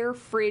entire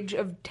fridge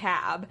of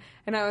Tab,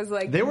 and I was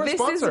like, They were a "This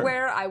sponsor. is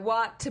where I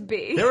want to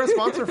be." They were a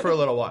sponsor for a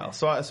little while,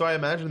 so I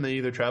imagine they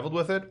either traveled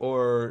with it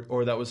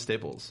or that was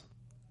staples.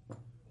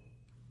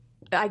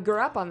 I grew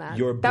up on that.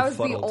 You're that was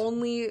the befuddled.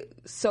 only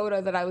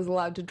soda that I was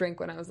allowed to drink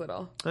when I was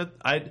little. There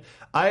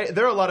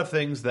are a lot of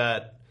things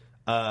that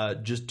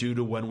just due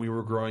to when we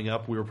were growing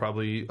up, we were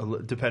probably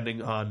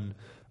depending on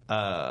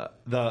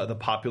the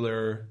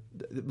popular,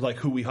 like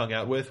who we hung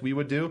out with, we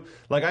would do.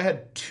 Like I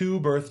had 2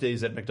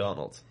 birthdays at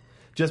McDonald's.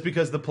 Just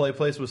because the play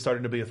place was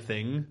starting to be a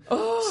thing.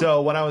 Oh.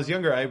 So when I was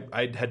younger,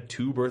 I had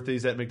 2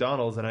 birthdays at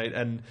McDonald's,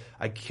 and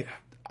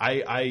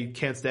I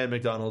can't stand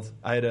McDonald's.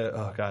 I had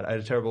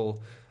a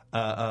terrible.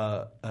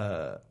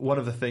 One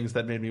of the things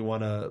that made me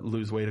want to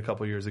lose weight a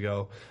couple years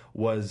ago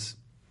was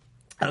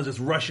I was just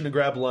rushing to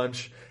grab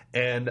lunch,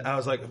 and I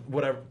was like,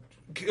 whatever.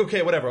 I'll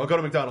go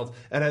to McDonald's,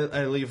 and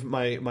I leave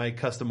my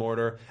custom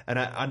order,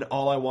 and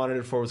all I wanted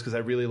it for was because I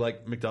really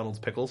like McDonald's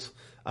pickles.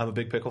 I'm a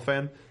big pickle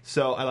fan,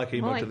 so I like how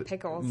you mug to the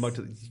pickles.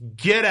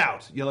 Get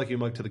out! You like you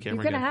mug to the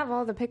camera. You're gonna have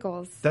all the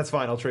pickles. That's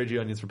fine. I'll trade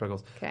you onions for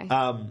pickles. Okay.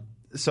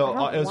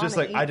 So it was just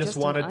like I just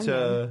wanted an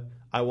to.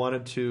 I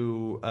wanted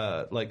to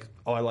I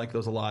like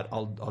those a lot.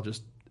 I'll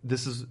just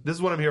this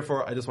is what I'm here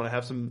for. I just want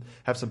to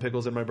have some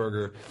pickles in my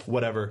burger.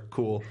 Whatever,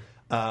 cool.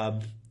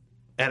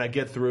 And I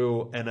get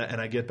through and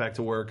I get back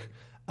to work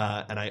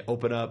and I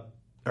open up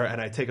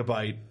and I take a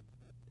bite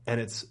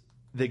and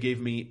they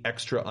gave me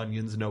extra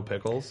onions, no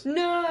pickles.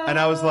 No. And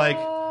I was like,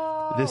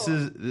 this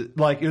is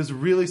like it was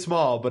really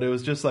small, but it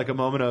was just like a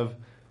moment of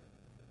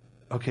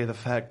okay, the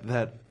fact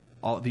that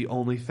the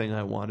only thing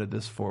I wanted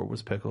this for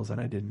was pickles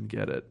and I didn't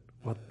get it.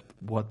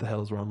 What the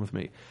hell is wrong with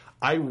me?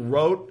 I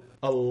wrote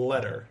a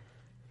letter,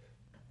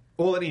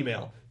 an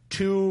email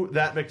to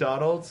that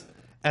McDonald's,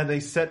 and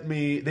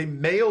they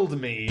mailed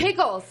me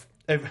pickles.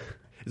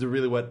 It's a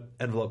really wet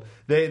envelope.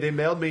 They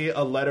mailed me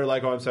a letter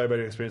like, "Oh, I'm sorry about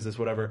your experience, this,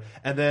 whatever,"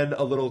 and then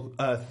a little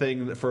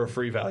thing for a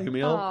free value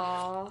meal.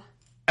 Aww.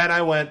 And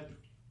I went,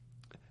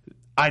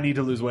 I need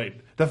to lose weight.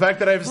 The fact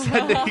that I'm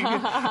sending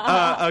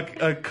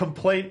a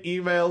complaint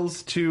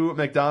emails to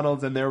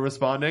McDonald's and they're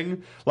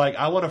responding, like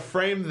I want to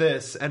frame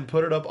this and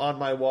put it up on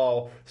my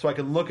wall so I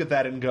can look at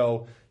that and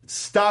go,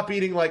 stop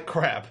eating like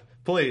crap,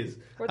 please.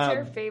 What's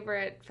your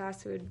favorite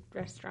fast food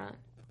restaurant?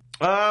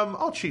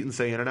 I'll cheat and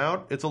say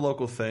In-N-Out. It's a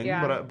local thing,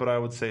 yeah. but I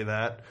would say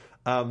that.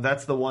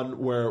 That's the one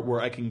where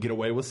I can get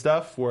away with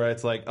stuff, where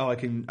it's like, I'll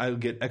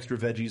get extra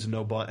veggies and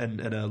no bun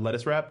and a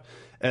lettuce wrap,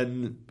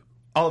 and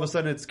all of a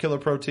sudden it's killer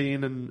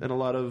protein and a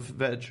lot of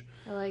veg.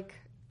 I like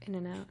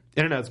In-N-Out.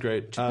 In-N-Out's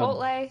great.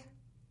 Chipotle.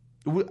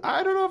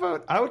 I don't know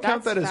if I would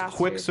count That's that as fast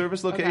quick food.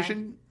 service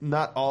location.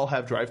 Not all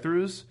have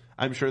drive-throughs.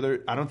 I'm sure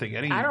I don't think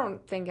any. I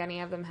don't think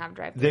any of them have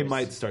drive-thrus. They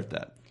might start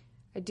that.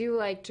 I do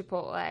like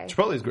Chipotle.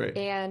 Chipotle's great.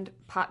 And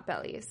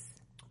Potbellies.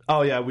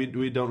 Oh yeah,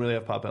 we don't really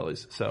have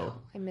Potbellies. So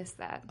I miss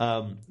that.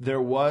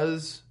 there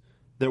was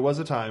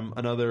a time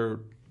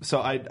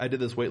So I did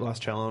this weight loss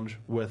challenge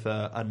with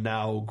a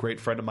now great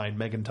friend of mine,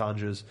 Megan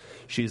Tonjes.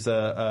 She's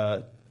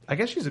I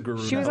guess she's a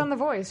guru. She was now. on The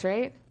Voice,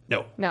 right?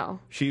 No.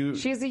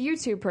 She's a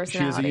YouTube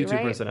personality. She is a YouTube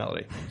right?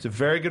 personality. She's a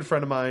very good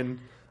friend of mine.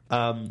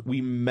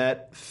 We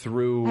met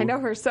through. I know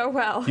her so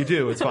well. You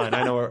do. It's fine.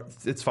 I know her.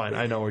 It's fine.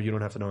 I know her. You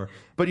don't have to know her,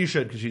 but you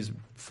should because she's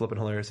flipping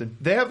hilarious. And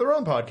they have their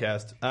own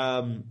podcast,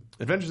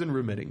 Adventures in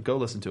Roommating. Go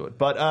listen to it.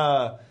 But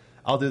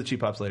I'll do the cheap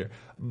pops later.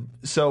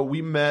 So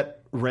we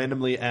met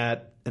randomly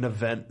at an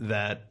event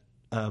that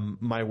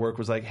my work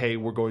was like, "Hey,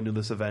 we're going to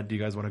this event. Do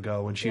you guys want to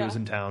go?" And she was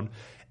in town.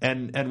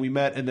 And we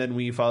met, and then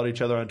we followed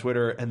each other on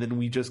Twitter, and then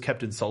we just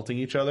kept insulting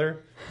each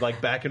other,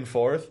 like back and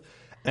forth.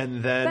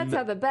 And then That's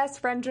how the best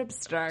friendships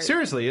start.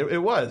 seriously,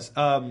 it was.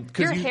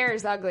 Your hair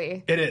is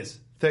ugly. It is.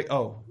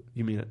 Oh,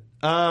 you mean it?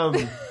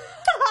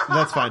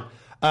 That's fine.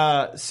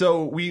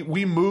 So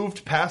we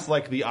moved past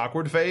like the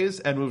awkward phase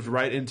and moved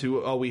right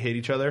into we hate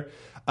each other.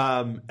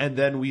 And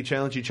then we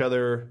challenged each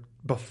other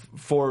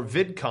for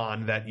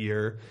VidCon that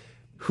year.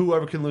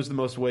 Whoever can lose the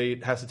most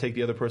weight has to take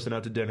the other person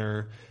out to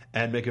dinner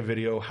and make a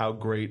video how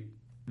great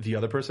the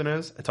other person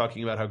is,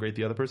 talking about how great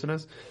the other person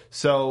is.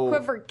 So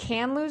Whoever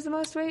can lose the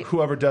most weight?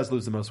 whoever does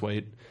lose the most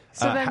weight.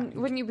 So then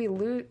wouldn't you be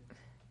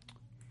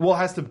Well,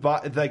 has to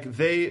buy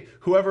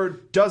whoever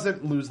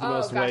doesn't lose the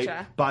most weight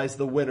gotcha. buys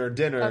the winner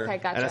dinner. Okay,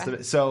 gotcha. And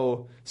that's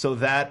so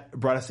that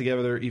brought us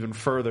together even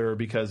further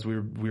because we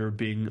were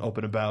being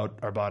open about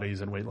our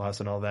bodies and weight loss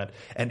and all that.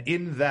 And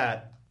in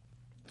that,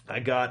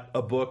 I got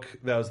a book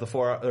that was the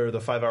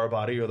 5 Hour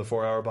Body or the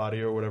 4 Hour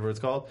Body or whatever it's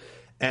called,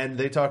 and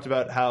they talked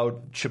about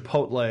how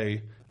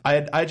Chipotle. I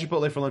had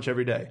Chipotle for lunch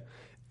every day.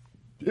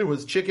 It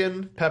was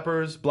chicken,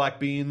 peppers, black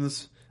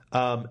beans,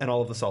 and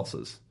all of the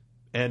salsas,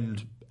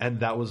 and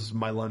that was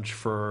my lunch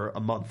for a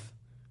month.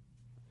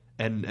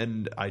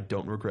 And I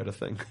don't regret a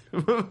thing.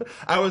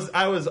 I was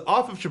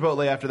off of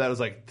Chipotle after that. I was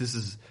like, this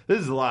is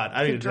a lot.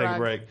 I need to take a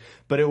break.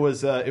 But it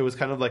was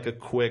kind of like a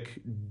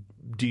quick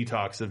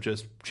detox of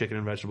just chicken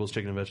and vegetables,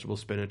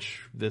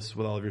 spinach, this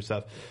with all of your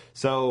stuff.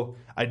 So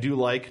I do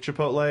like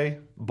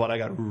Chipotle, but I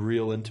got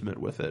real intimate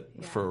with it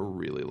for a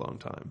really long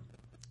time.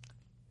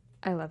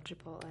 I love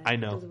Chipotle. I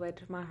know. It goes way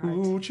to my heart.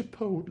 Ooh,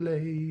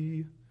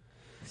 Chipotle.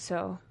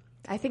 So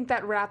I think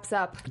that wraps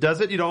up. Does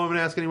it? You don't want me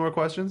to ask any more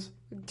questions?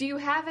 Do you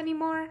have any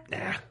more?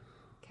 Nah.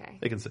 Okay.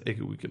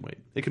 We can wait.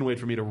 It can wait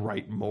for me to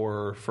write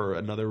more for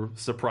another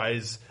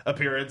surprise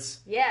appearance.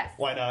 Yes.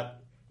 Why not?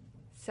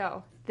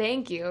 So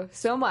thank you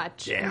so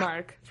much,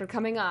 Mark, for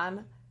coming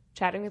on,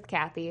 chatting with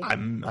Kathy.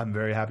 I'm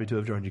very happy to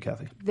have joined you,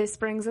 Kathy. This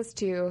brings us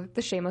to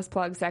the shameless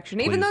plug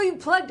section. Even though you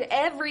plugged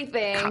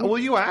everything. Well,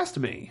 you asked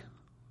me.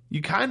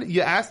 You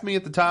asked me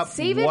at the top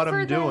Save what it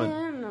for I'm doing.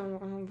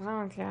 the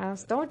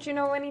podcast. Don't you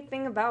know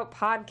anything about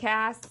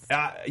podcasts?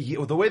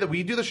 The way that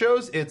we do the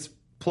shows, it's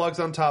plugs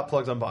on top,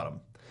 plugs on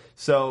bottom.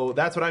 So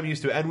that's what I'm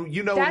used to. And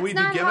you know when we do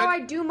That's gimmick, not how I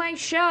do my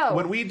show.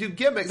 when we do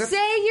gimmick, that's,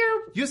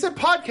 you said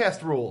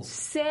podcast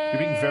rules. You're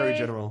being very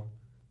general.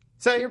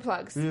 Say your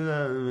plugs.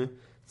 Okay.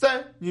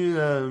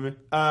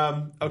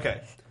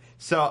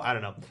 So I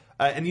don't know.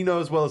 And you know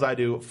as well as I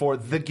do, for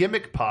The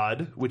Gimmick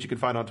Pod, which you can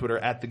find on Twitter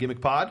at The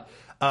Gimmick Pod,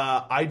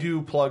 I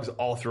do plugs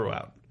all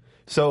throughout.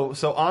 So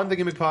on The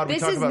Gimmick Pod, we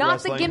talk about wrestling. This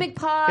is not The Gimmick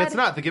Pod. It's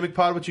not. The Gimmick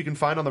Pod, which you can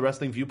find on the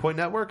Wrestling Viewpoint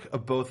Network,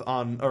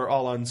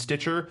 all on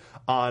Stitcher,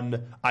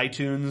 on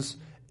iTunes,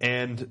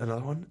 and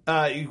another one.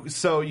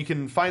 So you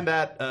can find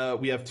that.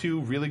 We have 2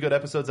 really good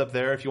episodes up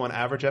there if you want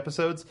average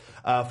episodes.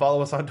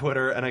 Follow us on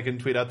Twitter, and I can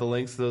tweet out the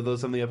links. Those are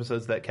some of the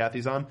episodes that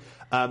Kathy's on.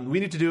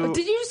 We need to do...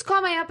 Did you just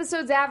call my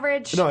episodes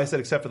average? No, I said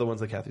except for the ones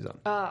that Kathy's on.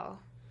 Oh.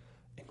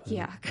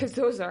 Yeah, because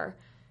those are...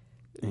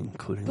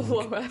 Including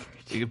below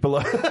average.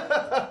 Below.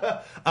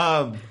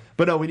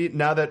 But no, we need,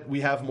 now that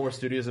we have more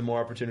studios and more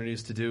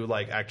opportunities to do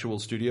like actual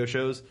studio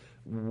shows,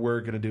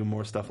 we're going to do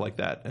more stuff like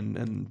that.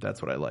 And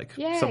that's what I like.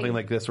 Yay. Something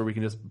like this where we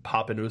can just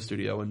pop into a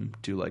studio and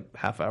do like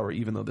half hour,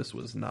 even though this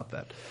was not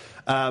that.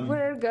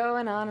 We're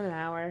going on an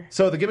hour.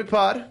 So the Gimmick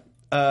Pod,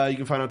 you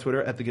can find on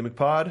Twitter at the Gimmick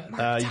Pod.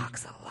 Mark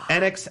talks a lot.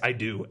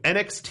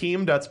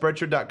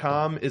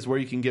 NXteam.spreadshirt.com is where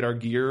you can get our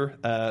gear.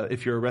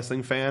 If you're a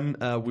wrestling fan,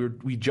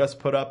 we just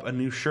put up a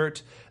new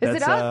shirt. Is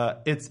it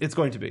up? It's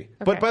going to be. Okay.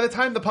 But by the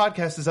time the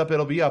podcast is up,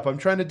 it'll be up. I'm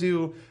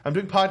doing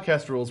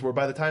podcast rules where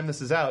by the time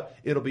this is out,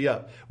 it'll be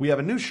up. We have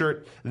a new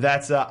shirt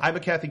that's I'm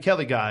a Kathy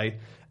Kelly guy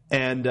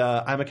and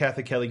I'm a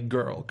Kathy Kelly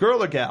girl.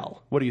 Girl or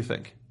gal? What do you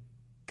think?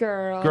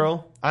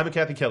 Girl. I'm a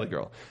Kathy Kelly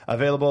girl.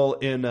 Available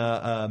in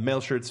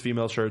male shirts,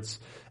 female shirts,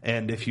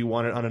 and if you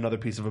want it on another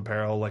piece of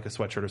apparel, like a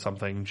sweatshirt or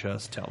something,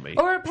 just tell me.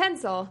 Or a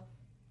pencil.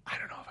 I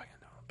don't know if I can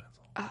do it on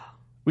pencil. Oh.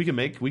 We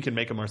can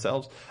make them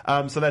ourselves.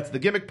 So that's the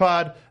Gimmick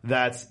Pod.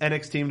 That's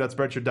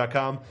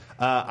nxteam.spreadshirt.com.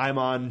 I'm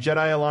on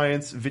Jedi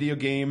Alliance, video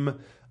game,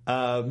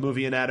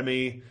 movie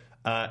anatomy.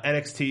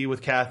 NXT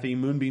with Kathy,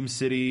 Moonbeam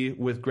City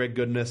with Greg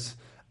Goodness.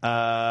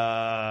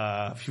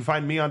 If you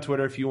find me on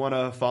Twitter, if you want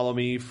to follow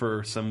me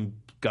for some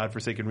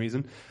godforsaken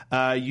reason,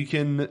 you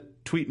can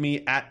tweet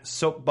me at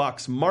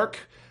SoapboxMark.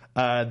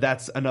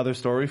 That's another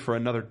story for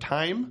another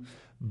time.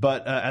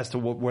 But as to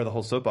where the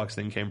whole soapbox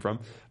thing came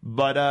from.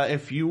 But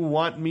if you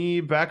want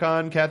me back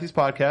on Kathy's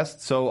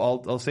podcast, so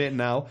I'll say it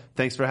now.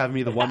 Thanks for having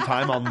me the one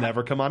time. I'll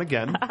never come on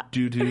again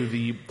due to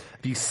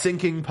the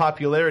sinking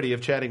popularity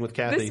of Chatting with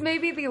Kathy. This may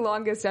be the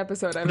longest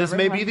episode I've This ever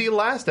may had. be the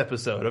last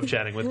episode of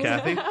Chatting with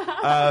Kathy.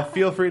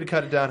 Feel free to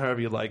cut it down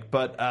however you like.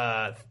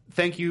 But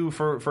thank you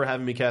for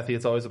having me, Kathy.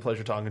 It's always a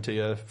pleasure talking to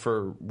you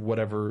for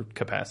whatever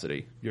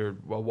capacity. You're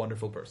a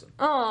wonderful person.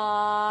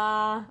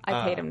 Aww.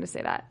 I paid him to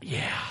say that.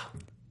 Yeah.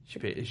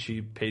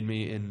 She paid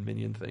me in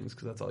minion things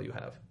because that's all you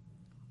have.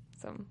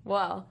 So,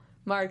 well,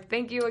 Mark,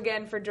 thank you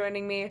again for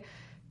joining me.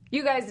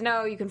 You guys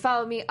know you can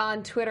follow me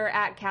on Twitter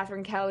at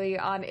Catherine Kelly,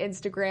 on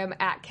Instagram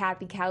at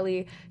Kathy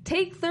Kelly.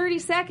 Take 30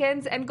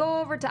 seconds and go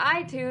over to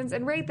iTunes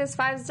and rate this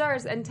 5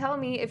 stars and tell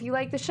me if you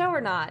like the show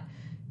or not.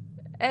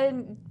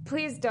 And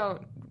please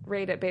don't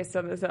rate it based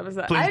on this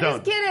episode. I'm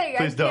just kidding.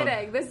 I'm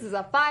kidding. This is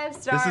a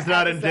 5-star This is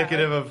not episode.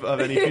 indicative of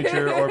any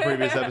future or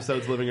previous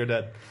episodes, living or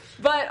dead.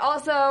 But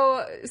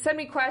also, send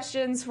me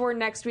questions for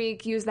next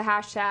week. Use the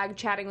hashtag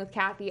Chatting with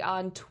Kathy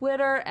on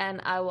Twitter,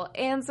 and I will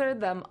answer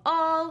them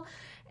all.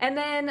 And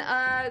then,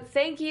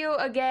 thank you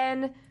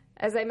again,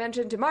 as I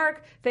mentioned to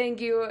Mark. Thank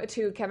you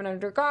to Kevin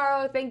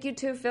Undergaro. Thank you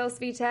to Phil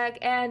Svitek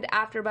and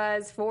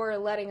AfterBuzz for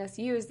letting us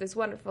use this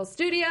wonderful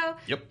studio.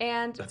 Yep,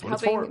 and that's what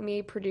it's for. helping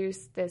me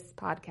produce this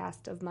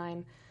podcast of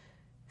mine.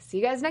 See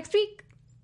you guys next week.